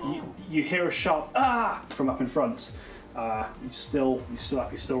 You hear a sharp "ah" from up in front. You're still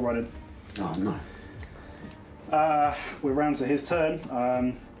running. Oh no. We're round to his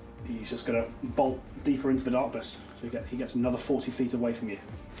turn. He's just going to bolt deeper into the darkness. So he gets another 40 feet away from you.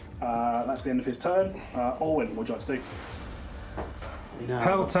 That's the end of his turn. Orwin, what would you like to do?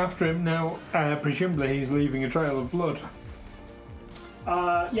 Pelt after him now. Presumably he's leaving a trail of blood.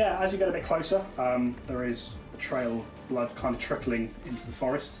 Yeah, as you get a bit closer, there is a trail of blood kind of trickling into the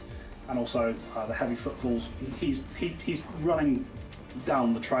forest, and also the heavy footfalls. He's running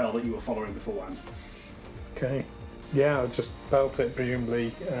down the trail that you were following beforehand. Okay. Yeah, I'll just pelt it.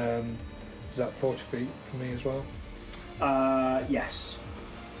 Presumably, is that 40 feet for me as well? Yes.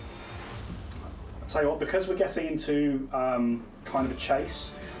 I'll tell you what, because we're getting into kind of a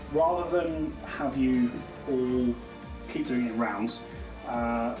chase, rather than have you all keep doing it in rounds,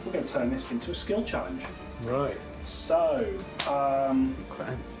 we're going to turn this into a skill challenge. Right. So, are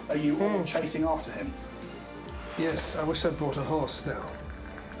you all chasing after him? Yes, I wish I'd brought a horse now.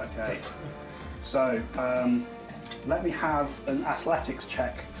 Okay. So, let me have an athletics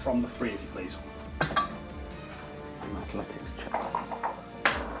check from the three of you, please. An athletics check.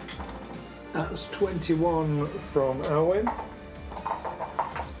 That's 21 from Alwyn.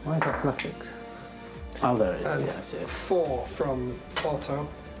 Where's athletics? Oh, there it is. And Yes, yes. 4 from Otto.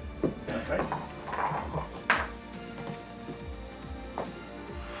 Okay.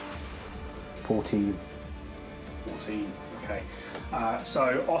 14. 14. Okay.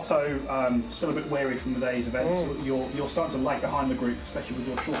 So Otto, still a bit weary from the day's events. You're starting to lag behind the group, especially with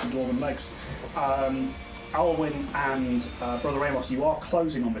your shorter dwarven legs. Alwyn and Brother Amos, you are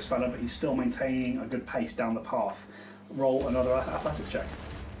closing on this fella, but he's still maintaining a good pace down the path. Roll another athletics check.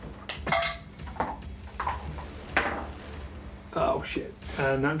 Oh shit.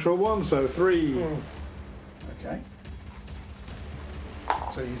 Natural 1, so 3. Okay.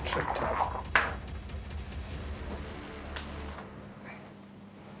 So you tricked up.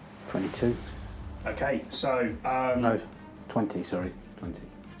 22. Okay. So No, 20, sorry. 20.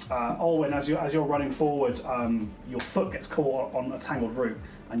 Alwyn, as you're running forward, your foot gets caught on a tangled root,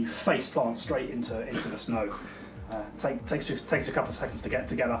 and you face plant straight into the snow. Takes a couple of seconds to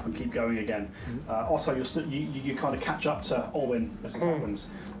get up and keep going again. Otto, you kind of catch up to Alwyn as it happens.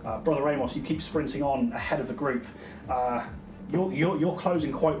 Brother Amos, you keep sprinting on ahead of the group. You're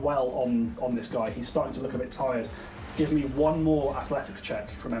closing quite well on this guy. He's starting to look a bit tired. Give me one more athletics check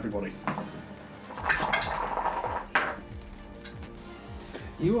from everybody.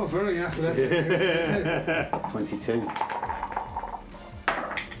 You are very athletic. 22.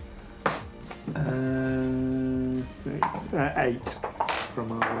 8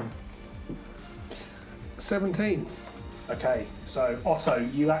 from Alwyn. 17. Okay, so Otto,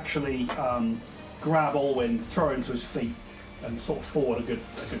 you actually grab Alwyn, throw him to his feet, and sort of forward a good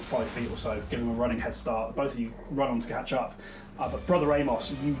 5 feet or so, give him a running head start. Both of you run on to catch up. But Brother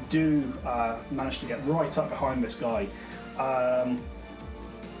Amos, you do manage to get right up behind this guy.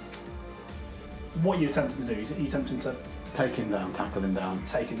 What are you attempting to do? Are you attempting to Take him down, tackle him down.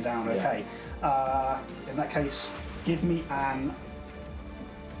 take him down? Yeah. Okay. In that case, give me either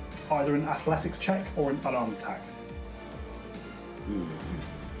an athletics check or an unarmed attack.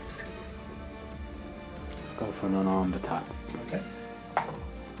 Go for an unarmed attack. Okay.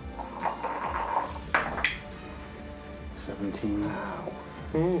 17.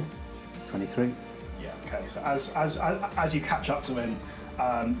 23. Yeah. Okay. So as you catch up to him,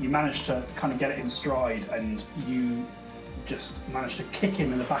 you manage to kind of get it in stride, and you just manage to kick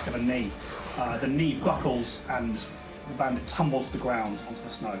him in the back of the knee. The knee buckles, and the bandit tumbles to the ground onto the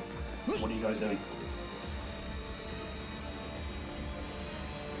snow. What are you guys doing?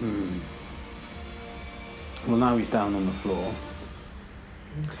 Well, now he's down on the floor.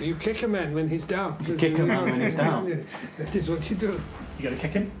 You kick a man when he's down. You kick a man when he's down. That is what you do. You going to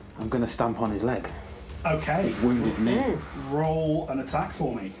kick him? I'm going to stamp on his leg. Okay. Wounded knee. Roll an attack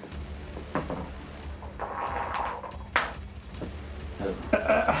for me.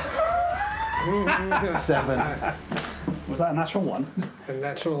 7. Was that a natural one? A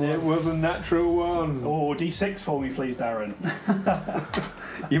natural It was a natural 1. Oh, D6 for me, please, Darren.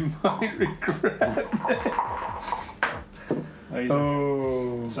 You might regret this.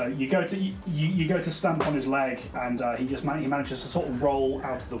 Oh. So you go to stamp on his leg, and he manages to sort of roll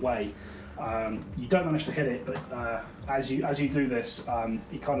out of the way. You don't manage to hit it, but as you do this,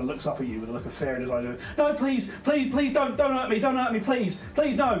 he kind of looks up at you with a look of fear in his eyes. No, please, don't hurt me, please,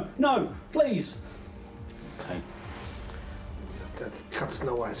 no, please. Okay. that cuts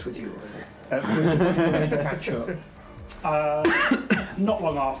no ice with you. Catch up. Not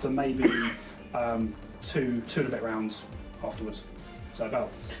long after, maybe two and a bit rounds afterwards. So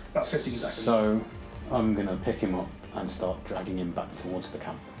about 15 seconds. So I'm going to pick him up and start dragging him back towards the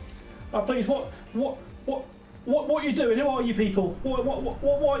camp. Please, what are you doing? Who are you people?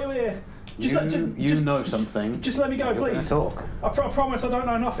 Why are you here? You know something. Just let me go, You're gonna please. talk. I promise I don't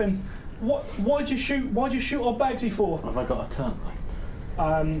know nothing. Why'd you shoot old Bagsy for? Have I got a turn?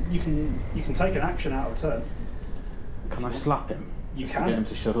 You can take an action out of turn. Can I slap him? You To can. get him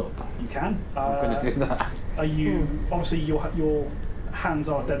to shut up. You can. I'm going to do that. Are you obviously your hands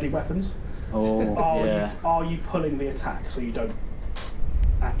are deadly weapons? Oh, yeah. Are you pulling the attack so you don't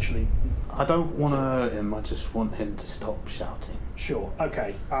actually? I don't want to hurt him. I just want him to stop shouting. Sure.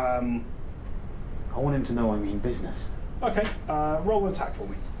 Okay. I want him to know I mean business. Okay. Roll an attack for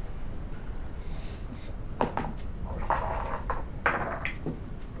me.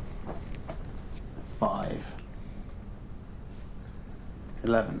 5.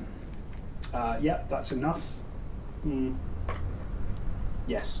 11. Yep, that's enough.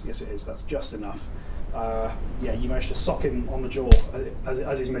 Yes, it is. That's just enough. Yeah, you managed to sock him on the jaw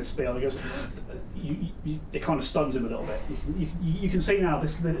as he's mid-spiel. He goes, it kind of stuns him a little bit. You can see now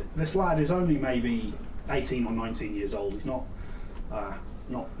this lad is only maybe 18 or 19 years old. He's not that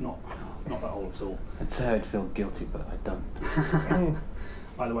old at all. I'd say I'd feel guilty, but I don't.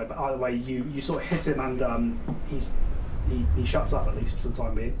 Either way, you sort of hit him and he shuts up, at least for the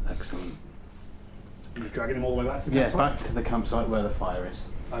time being. Excellent. You're dragging him all the way back to the Yeah, campsite? back to the campsite where the fire is.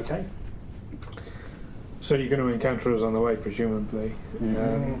 Okay. So you're going to encounter us on the way, presumably.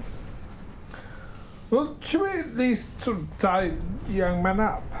 Mhm. Well, should we at least sort of tie young man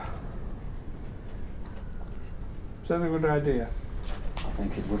up? Is that a good idea? I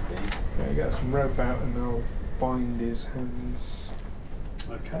think it would be. Okay, get some rope out and I'll bind his hands.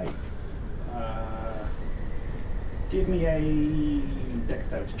 Okay. Give me a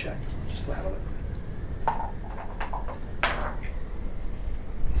dexterity check, just for the hell of it.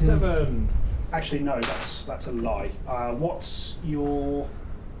 7. Actually, no, that's a lie. What's your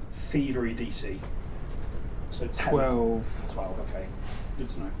thievery DC? So 10. 12. 12, okay. Good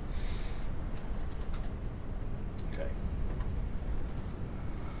to know. Okay.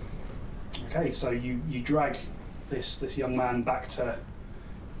 Okay, so you drag this young man back to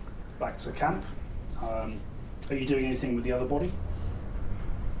camp. Are you doing anything with the other body?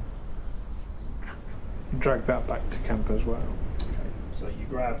 Drag that back to camp as well. Okay, so you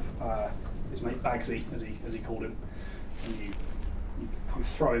grab his mate Bagsy, as he called him, and you kind of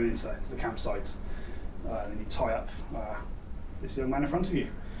throw him into the campsite, and you tie up this young man in front of you.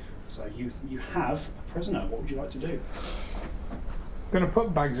 So you have a prisoner. What would you like to do? I'm going to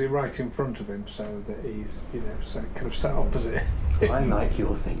put Bagsy right in front of him so that he's, so kind of sat opposite. I like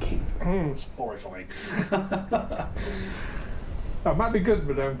your thinking. It's horrifying. That might be good,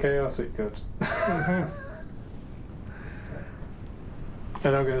 but I'm chaotic good.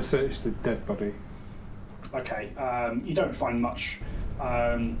 And I'm going to search the dead body. Okay, you don't find much.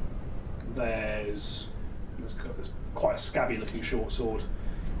 There's quite a scabby-looking short sword.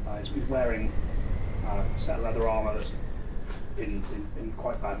 He's wearing a set of leather armour that's in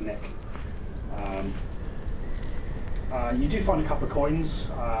quite bad nick. You do find a couple of coins.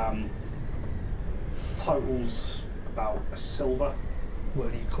 Totals about a silver. Well,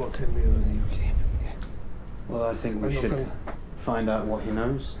 you caught him. Well, I think we should find out what he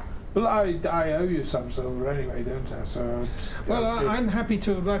knows. Well, I owe you some silver anyway, don't I? So Well, I'm happy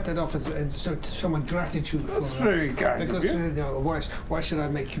to write that off and to show my gratitude for that's it. very kind Because of you. why should I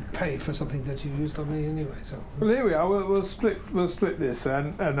make you pay for something that you used on me anyway? So Well, here we are. We'll split this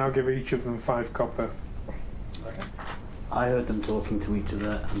then, and I'll give each of them 5 copper. Okay. I heard them talking to each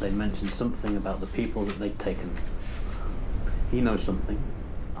other, and they mentioned something about the people that they'd taken. He knows something.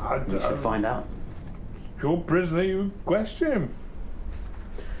 We should find out. Your prisoner, you question him.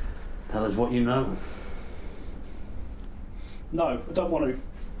 Tell us what you know. No, I don't want to.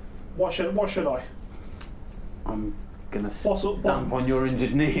 What should I? I'm gonna What's up, stamp on your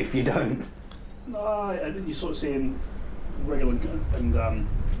injured knee if you don't. And you sort of see him wriggle and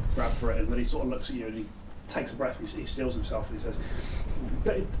grab for it, and then he sort of looks at you and he takes a breath and he steels himself and he says,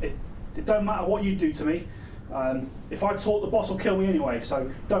 it don't matter what you do to me. If I talk, the boss will kill me anyway, so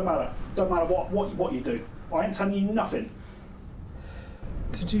don't matter what you do. I ain't telling you nothing.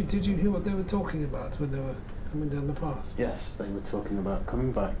 did you hear what they were talking about when they were coming down the path? Yes, they were talking about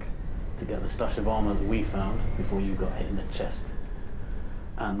coming back to get the stash of armour that we found before you got hit in the chest.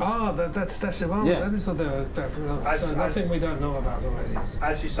 And That stash of armour. Yeah. That is what they were. So nothing we don't know about already.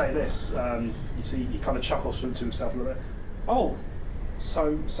 As you say this, you see he kind of chuckles to himself a little bit. Oh,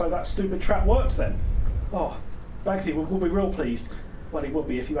 so that stupid trap worked then? Oh, Bagsy will be real pleased. Well, he would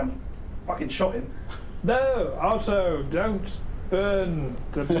be if you hadn't fucking shot him. No, also don't burn.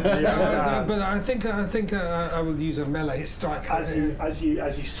 But I think I will use a melee strike. As you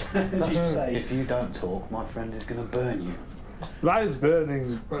say, If you don't talk, my friend is going to burn you. That is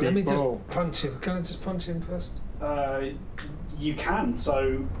burning. Well, let me just people. punch him. Can I just punch him first? you can.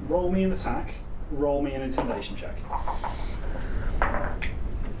 So roll me an attack. Roll me an intimidation check.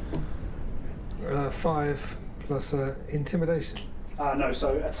 5 plus intimidation. No,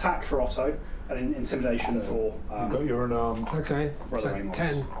 so attack for Otto and intimidation for. You've got your unarmed. Okay, Brother so Amos.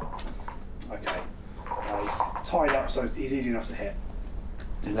 10. Okay. He's tied up, so he's easy enough to hit.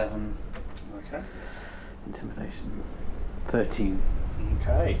 11. Okay. Intimidation. 13.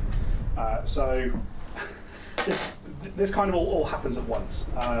 Okay. So this kind of all happens at once.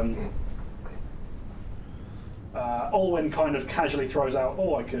 Olwen kind of casually throws out,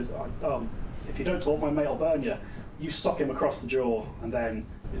 "Oh, if you don't talk, my mate will burn you." You sock him across the jaw, and then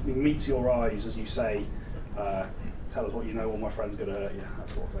it meets your eyes as you say, "Tell us what you know, or my friend's going to hurt you," that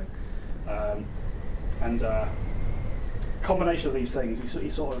sort of thing. Combination of these things, he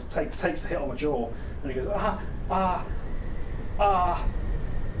sort of takes the hit on the jaw, and he goes, all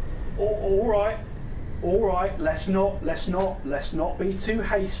right. Let's not be too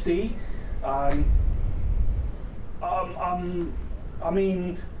hasty. I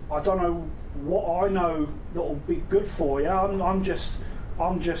mean, I don't know what I know that'll be good for you. I'm just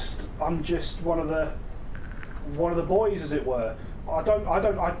one of the boys, as it were. I don't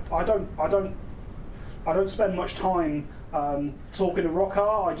spend much time talking to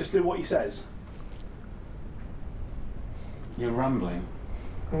Rockar. I just do what he says. You're rambling.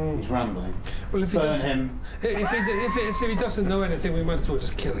 He's rambling. Well, if he Burn does, him. if he doesn't know anything, we might as well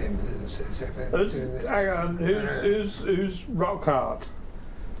just kill him. Hang on, who's Rockhart?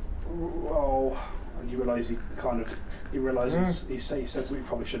 Oh, and you realise he realises he said something he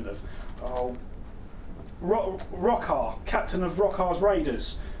probably shouldn't have. Oh, Rockar, captain of Rockar's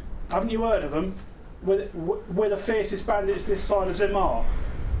Raiders. Haven't you heard of them? We're the fiercest bandits this side of Zimar.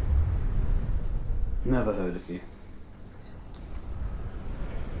 Never heard of you.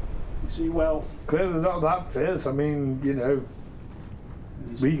 You see, well, Clearly not that fierce. I mean,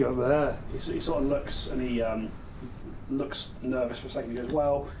 we got there. he sort of looks, and he looks nervous for a second. He goes,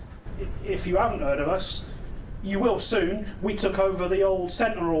 "Well, if you haven't heard of us, you will soon. We took over the old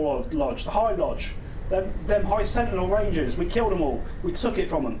Sentinel Lodge, the High Lodge. Them High Sentinel Rangers. We killed them all. We took it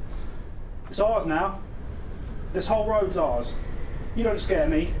from them. It's ours now. This whole road's ours. You don't scare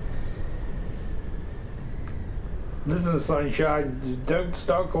me." Listen, Sunshine, you don't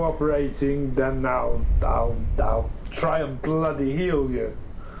start cooperating, then I'll try and bloody heal you.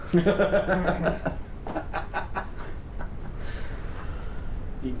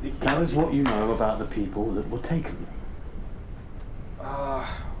 Tell us what you know about the people that were taken.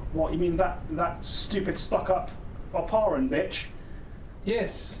 What, you mean that stupid stuck-up Oparan bitch?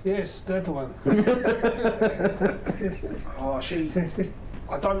 Yes, that one. She.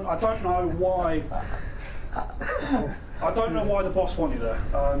 I don't know why. I don't know why the boss wanted her.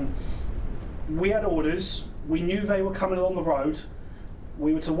 We had orders. We knew they were coming along the road.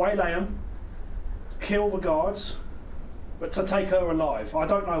 We were to waylay them, kill the guards, but to take her alive. I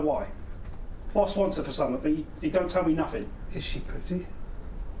don't know why. Boss wants her for something, but he don't tell me nothing. Is she pretty?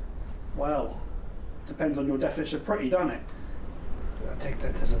 Well, depends on your definition of pretty, doesn't it? I take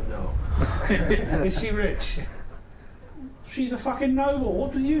that as a no. Is she rich? She's a fucking noble.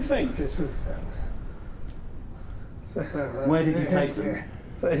 What do you think? This was. Where did you take them?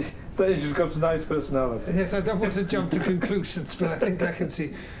 So she's got a nice personality. Yes, I don't want to jump to conclusions, but I think I can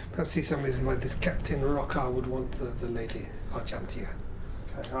see some reason why this Captain Rockar would want the lady. I'll jump to you.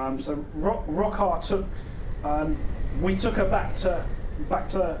 Okay, so Rockar took. We took her back to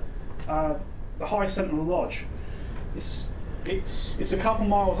the High Sentinel Lodge. It's a couple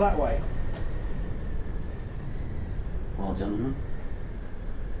miles that way. Well, gentlemen.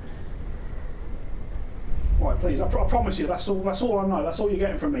 Right, please. I promise you. That's all I know. That's all you're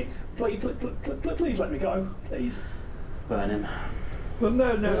getting from me. Please let me go. Please. Burn him. Well,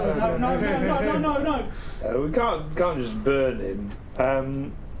 no. No. We can't just burn him.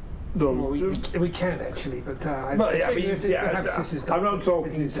 Well, we can actually, but perhaps this is. I'm not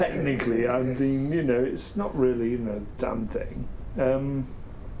talking technically. I mean, it's not really, the damn thing.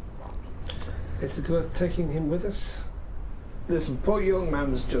 Is it worth taking him with us? Listen, poor young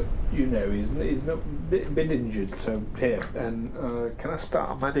man's just, he's not been injured, so here. And can I start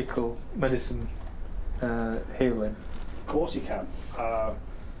a medicine healing? Of course you can. Are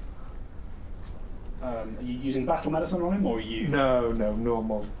you using battle medicine on him, or are you? No,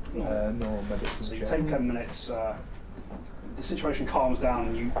 normal medicine. So you take 10 minutes. The situation calms down,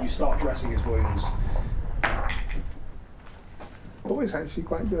 and you start dressing his wounds. is actually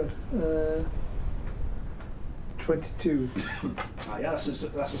quite good. 22. Yeah, that's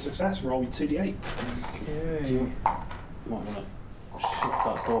a success. Roll 2d8. Okay. Might want to shut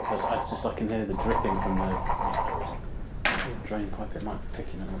that door first. It's just I can hear the dripping from the drain pipe. It might be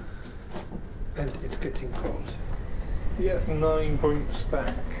picking it up. And it's getting cold. He gets 9 points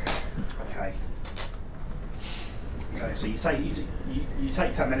back. Okay. Okay, so you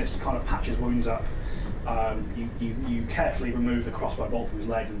take 10 minutes to kind of patch his wounds up. You carefully remove the crossbow bolt from his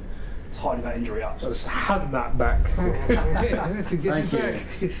leg and tidy that injury up. So just hand that back. Thank you.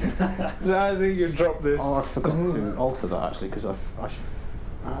 So I think you dropped this. Oh, I forgot to alter that actually because I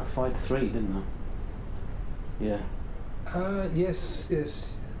fired 3, didn't I? Yeah. Yes.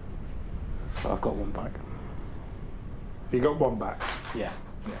 So I've got 1 back. You got 1 back. Yeah.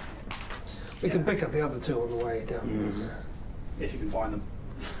 We can pick up the other 2 on the way down. If you can find them.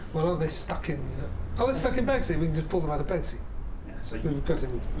 Well, aren't they stuck in... Oh, they're stuck in Bagsy. We can just pull them out of Bagsy. Yeah, so We've got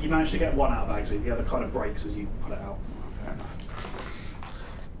him. you managed to get 1 out of Bagsy, the other kind of breaks as you pull it out.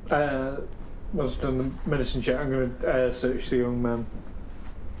 Fair enough. Once I've done the medicine check, I'm going to search the young man.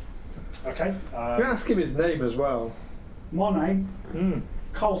 Okay. I'm going to ask him his name as well. My name, Mm.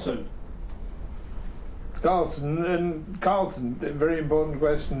 Colton. Carlton, a very important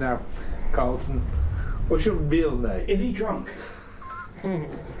question now. Carlton, what's your real name? Is he drunk? It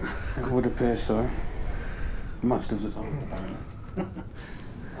would appear so. Most of the time.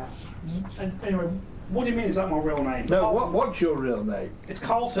 And anyway, what do you mean is that my real name? No, Carlton. what's your real name? It's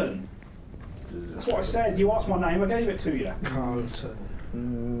Carlton. That's what I said. You asked my name, I gave it to you.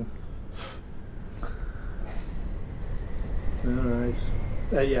 Carlton. Alright.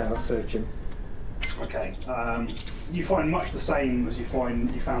 Yeah, I'll search him. Okay. You find much the same as you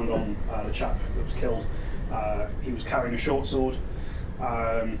found on the chap that was killed. He was carrying a short sword. He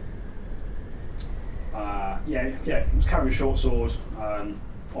was carrying a short sword.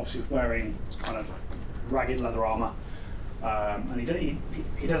 Obviously wearing kind of ragged leather armour. And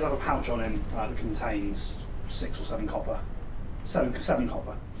he does have a pouch on him that contains 6 or 7 copper. 7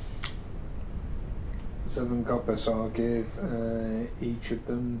 copper. 7 copper, so I'll give each of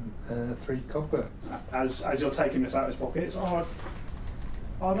them 3 copper. As you're taking this out of his pocket, it's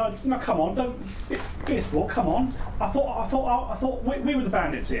no, come on, don't be a sport. Come on. I thought we were the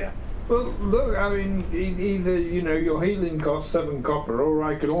bandits here. Well, look, I mean, either your healing costs 7 copper, or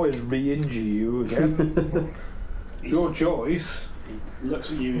I can always re-injure you again. Your choice. He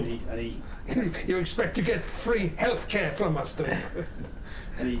looks at you and he You expect to get free health care from us, do you?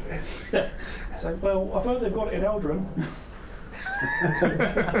 and he so well. I've heard they've got it in Eldrin.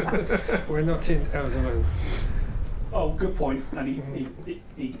 We're not in Eldarin. Oh, good point. And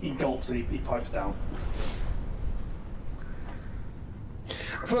he gulps and he pipes down.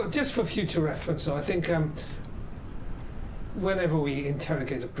 Just for future reference, I think whenever we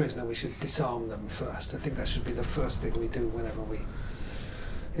interrogate a prisoner, we should disarm them first. I think that should be the first thing we do whenever we,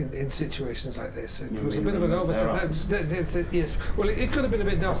 in situations like this. It was a bit of an oversight. Yes. Well, it could have been a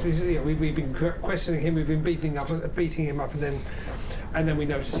bit nasty. Because, we've been questioning him, we've been beating him up, and then we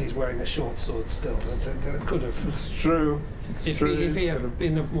noticed he's wearing a short sword still. That could have. It's true. If he had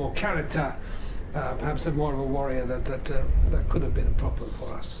been of more character, perhaps more of a warrior, that could have been a problem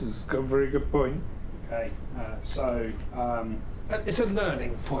for us. It's got a very good point. Okay. It's a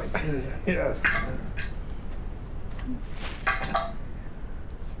learning point. Yes.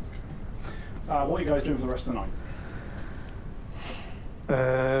 What are you guys doing for the rest of the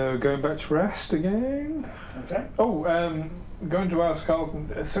night? Going back to rest again. Okay. Oh, going to ask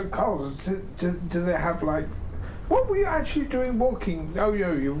Carlton. So, Carlton, do they have what were you actually doing walking? Oh,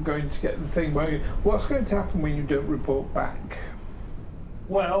 you were going to get the thing. What's going to happen when you don't report back?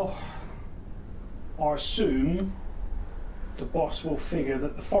 Well, I assume the boss will figure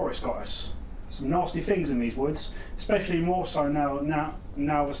that the forest got us. Some nasty things in these woods, especially more so now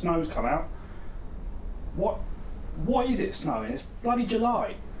the snow's come out. What is it snowing? It's bloody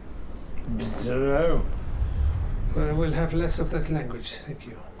July. I don't know. Well, we'll have less of that language, thank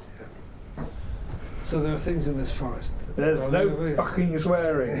you. Yeah. So there are things in this forest. There's no fucking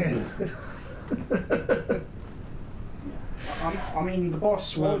swearing. I mean, the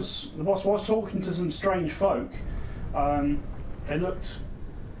boss was talking to some strange folk. They looked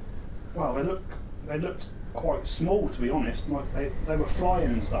quite small, to be honest. Like they were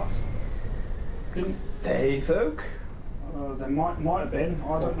flying and stuff. They folk? There might have been.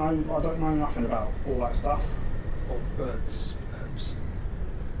 I don't know nothing about all that stuff. Or birds, perhaps.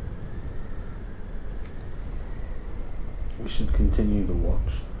 We should continue the watch.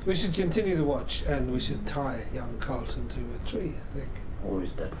 We should continue the watch, and we should tie young Carlton to a tree, I think. Or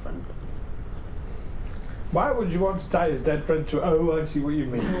his dead friend. Why would you want to tie his dead friend to? Oh, I see what you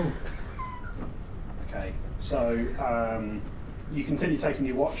mean. Okay, so you continue taking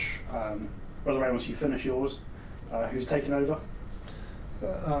your watch. Brother Ray, once you finish yours, who's taking over?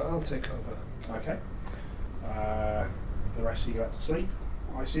 I'll take over. Okay. The rest of you go out to sleep,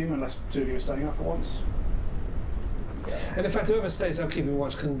 I assume, unless two of you are staying up at once. And in fact, whoever stays up keeping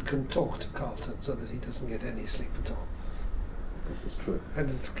watch can talk to Carlton so that he doesn't get any sleep at all. This is true. And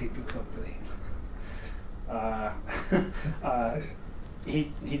to keep you company.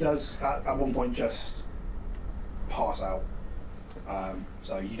 He does at one point just pass out.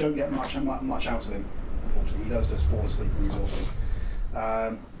 So you don't get much out of him, unfortunately. He does just fall asleep and exhausted.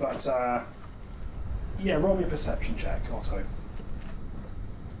 Yeah, roll me a perception check, Otto.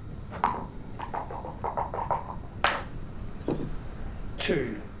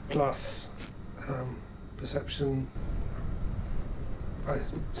 Two plus perception.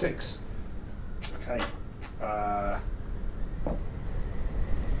 6. Okay.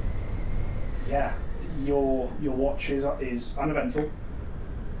 Yeah, your watch is uneventful.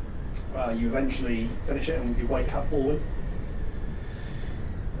 You eventually finish it and you wake up Alwyn.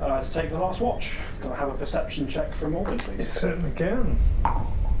 To take the last watch, got to have a perception check from Alwyn, You please. certainly can.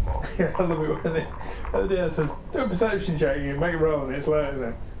 Yeah, I love it when the idea says, do a perception check, you make a roll, and it's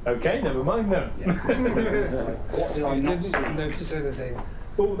like, okay, never mind then. Yeah. What did I You not didn't see? notice anything.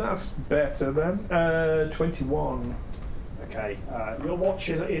 Oh, that's better then. 21. Okay, your watch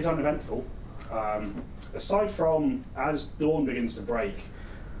is uneventful. Aside from as dawn begins to break,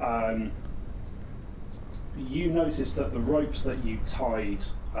 you notice that the ropes that you tied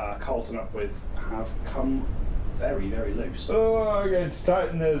Carlton up with have come very, very loose. Oh, it's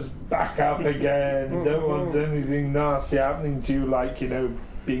tighten us back up again. Don't want anything nasty happening to you, like,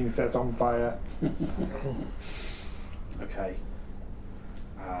 being set on fire. Okay.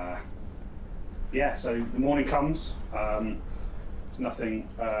 Yeah, so the morning comes. There's nothing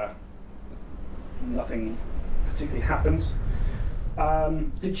particularly happens.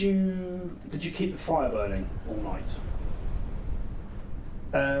 Did you keep the fire burning all night?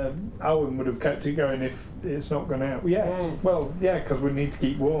 Owen would have kept it going if it's not gone out. Yeah, well, yeah, because we need to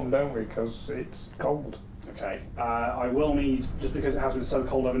keep warm, don't we? Because it's cold. Okay. I will need, just because it has been so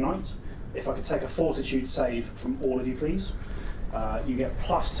cold overnight, if I could take a fortitude save from all of you, please. You get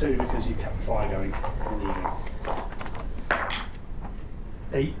 +2 because you kept the fire going in the evening.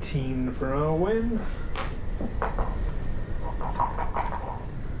 18 for our win.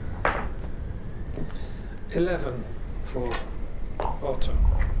 $11 for Otto.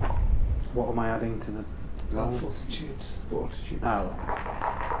 What am I adding to the roll? Fortitude. Oh.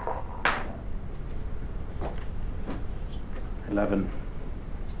 11.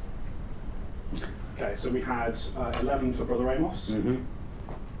 Okay, so we had 11 for Brother Amos. Mm-hmm.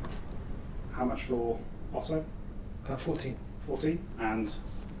 How much for Otto? 14. 14 and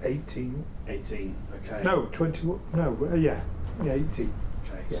 18. 18. Okay. No, 21. No, yeah, 18.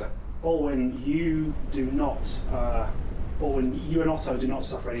 Okay. Yeah. So, Alwyn, you do not. Alwyn, you and Otto do not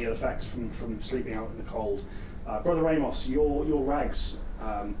suffer any ill effects from sleeping out in the cold. Brother Amos, your rags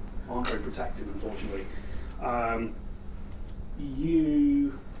aren't very protective, unfortunately.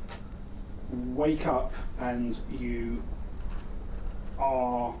 You wake up and you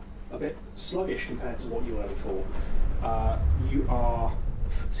are a bit sluggish compared to what you were before. You are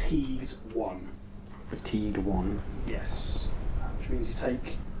fatigued 1. Fatigued 1. Yes, which means you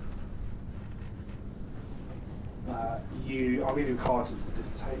take. I'll give you a card to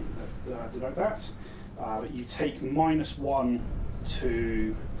denote that. But you take -1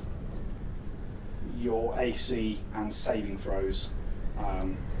 to your AC and saving throws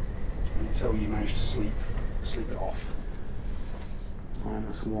until you manage to sleep it off.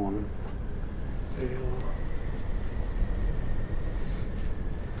 -1.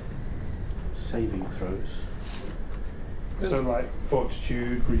 Saving throws. So, like,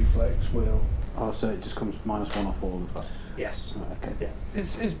 fortitude, reflex, will. Oh, so it just comes -1 off all of that. Yes. Oh, okay. Yeah.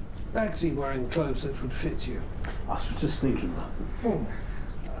 Is Bagsy wearing clothes that would fit you? I was just thinking that.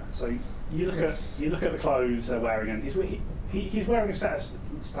 So you look at the clothes they're wearing, and he's wearing a set of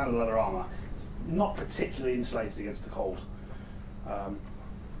standard leather armour. It's not particularly insulated against the cold.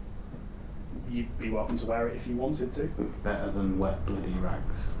 You'd be welcome to wear it if you wanted to. Better than wet bloody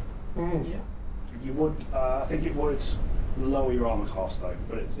rags. Yeah. You would. I think it would lower your armour class though,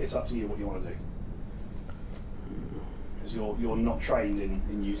 but it's up to you what you want to do. Because you're not trained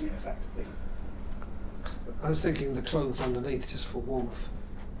in using it effectively. I was thinking the clothes underneath just for warmth.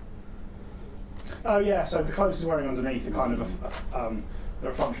 Oh yeah, so the clothes he's wearing underneath are kind of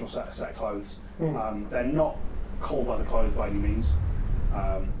they're a functional set of clothes. They're not cold weather clothes by any means.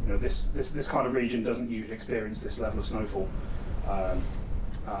 This kind of region doesn't usually experience this level of snowfall,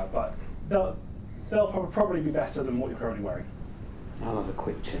 but they'll probably be better than what you're currently wearing. I'll have a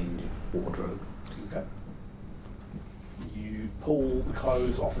quick change of wardrobe. Okay. You pull the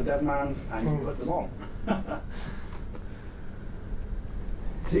clothes off the dead man and you put them on.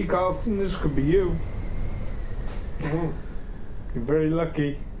 See, Carlton, this could be you. You're very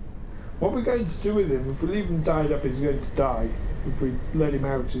lucky. What we're going to do with him, if we leave him tied up, he's going to die. If we let him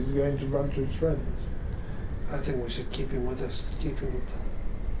out, he's going to run to his friends. I think we should keep him with us. Keep him.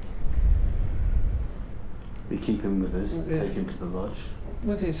 We keep him with us, Yeah. take him to the lodge.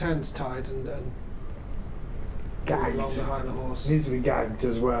 With his hands tied and Gagged. along behind the horse. Needs to be gagged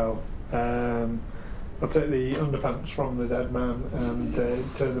as well. I'll take the underpants from the dead man and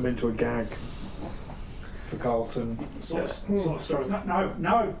turn them into a gag for Carlton. Sort of struggles.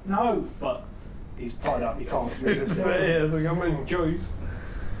 No, but he's tied up. You can't resist it. Yeah, so I'm in choice.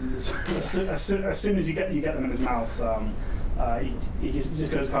 As soon as you get them in his mouth, he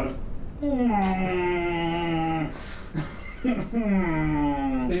just goes kind of.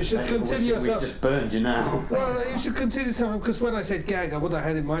 You should consider yourself. We've just burned you now. Well, you should consider something, because when I said gag, what I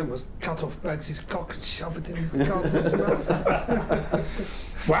had in mind was cut off Bagsy's cock and shove it in his Carlton's mouth.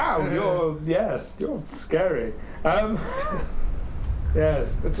 Wow, you're scary. Yes,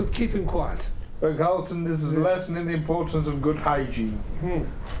 But to keep him quiet. but Carlton, this is a lesson in the importance of good hygiene.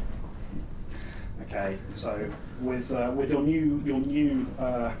 Okay, so with your new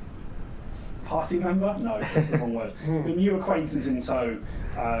party member? No, that's the wrong word. Your new acquaintance in tow,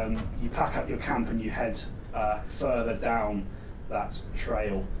 you pack up your camp and you head further down that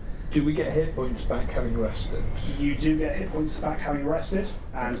trail. Do we get hit points back having rested? You do get hit points back having rested,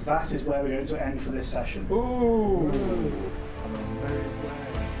 and that is where we're going to end for this session. Ooh. I'm very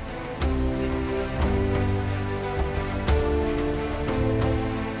glad.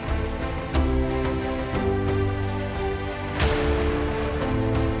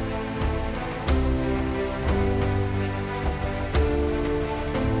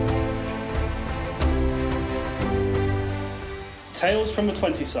 Tales from the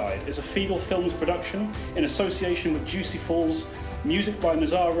 20 Side is a Fiedel Films production in association with Juicy Falls, music by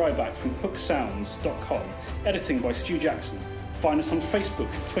Nazar Ryback from hooksounds.com, editing by Stu Jackson. Find us on Facebook,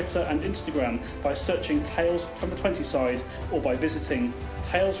 Twitter and Instagram by searching Tales from the 20 Side or by visiting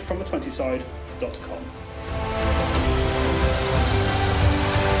talesfromthe20side.com.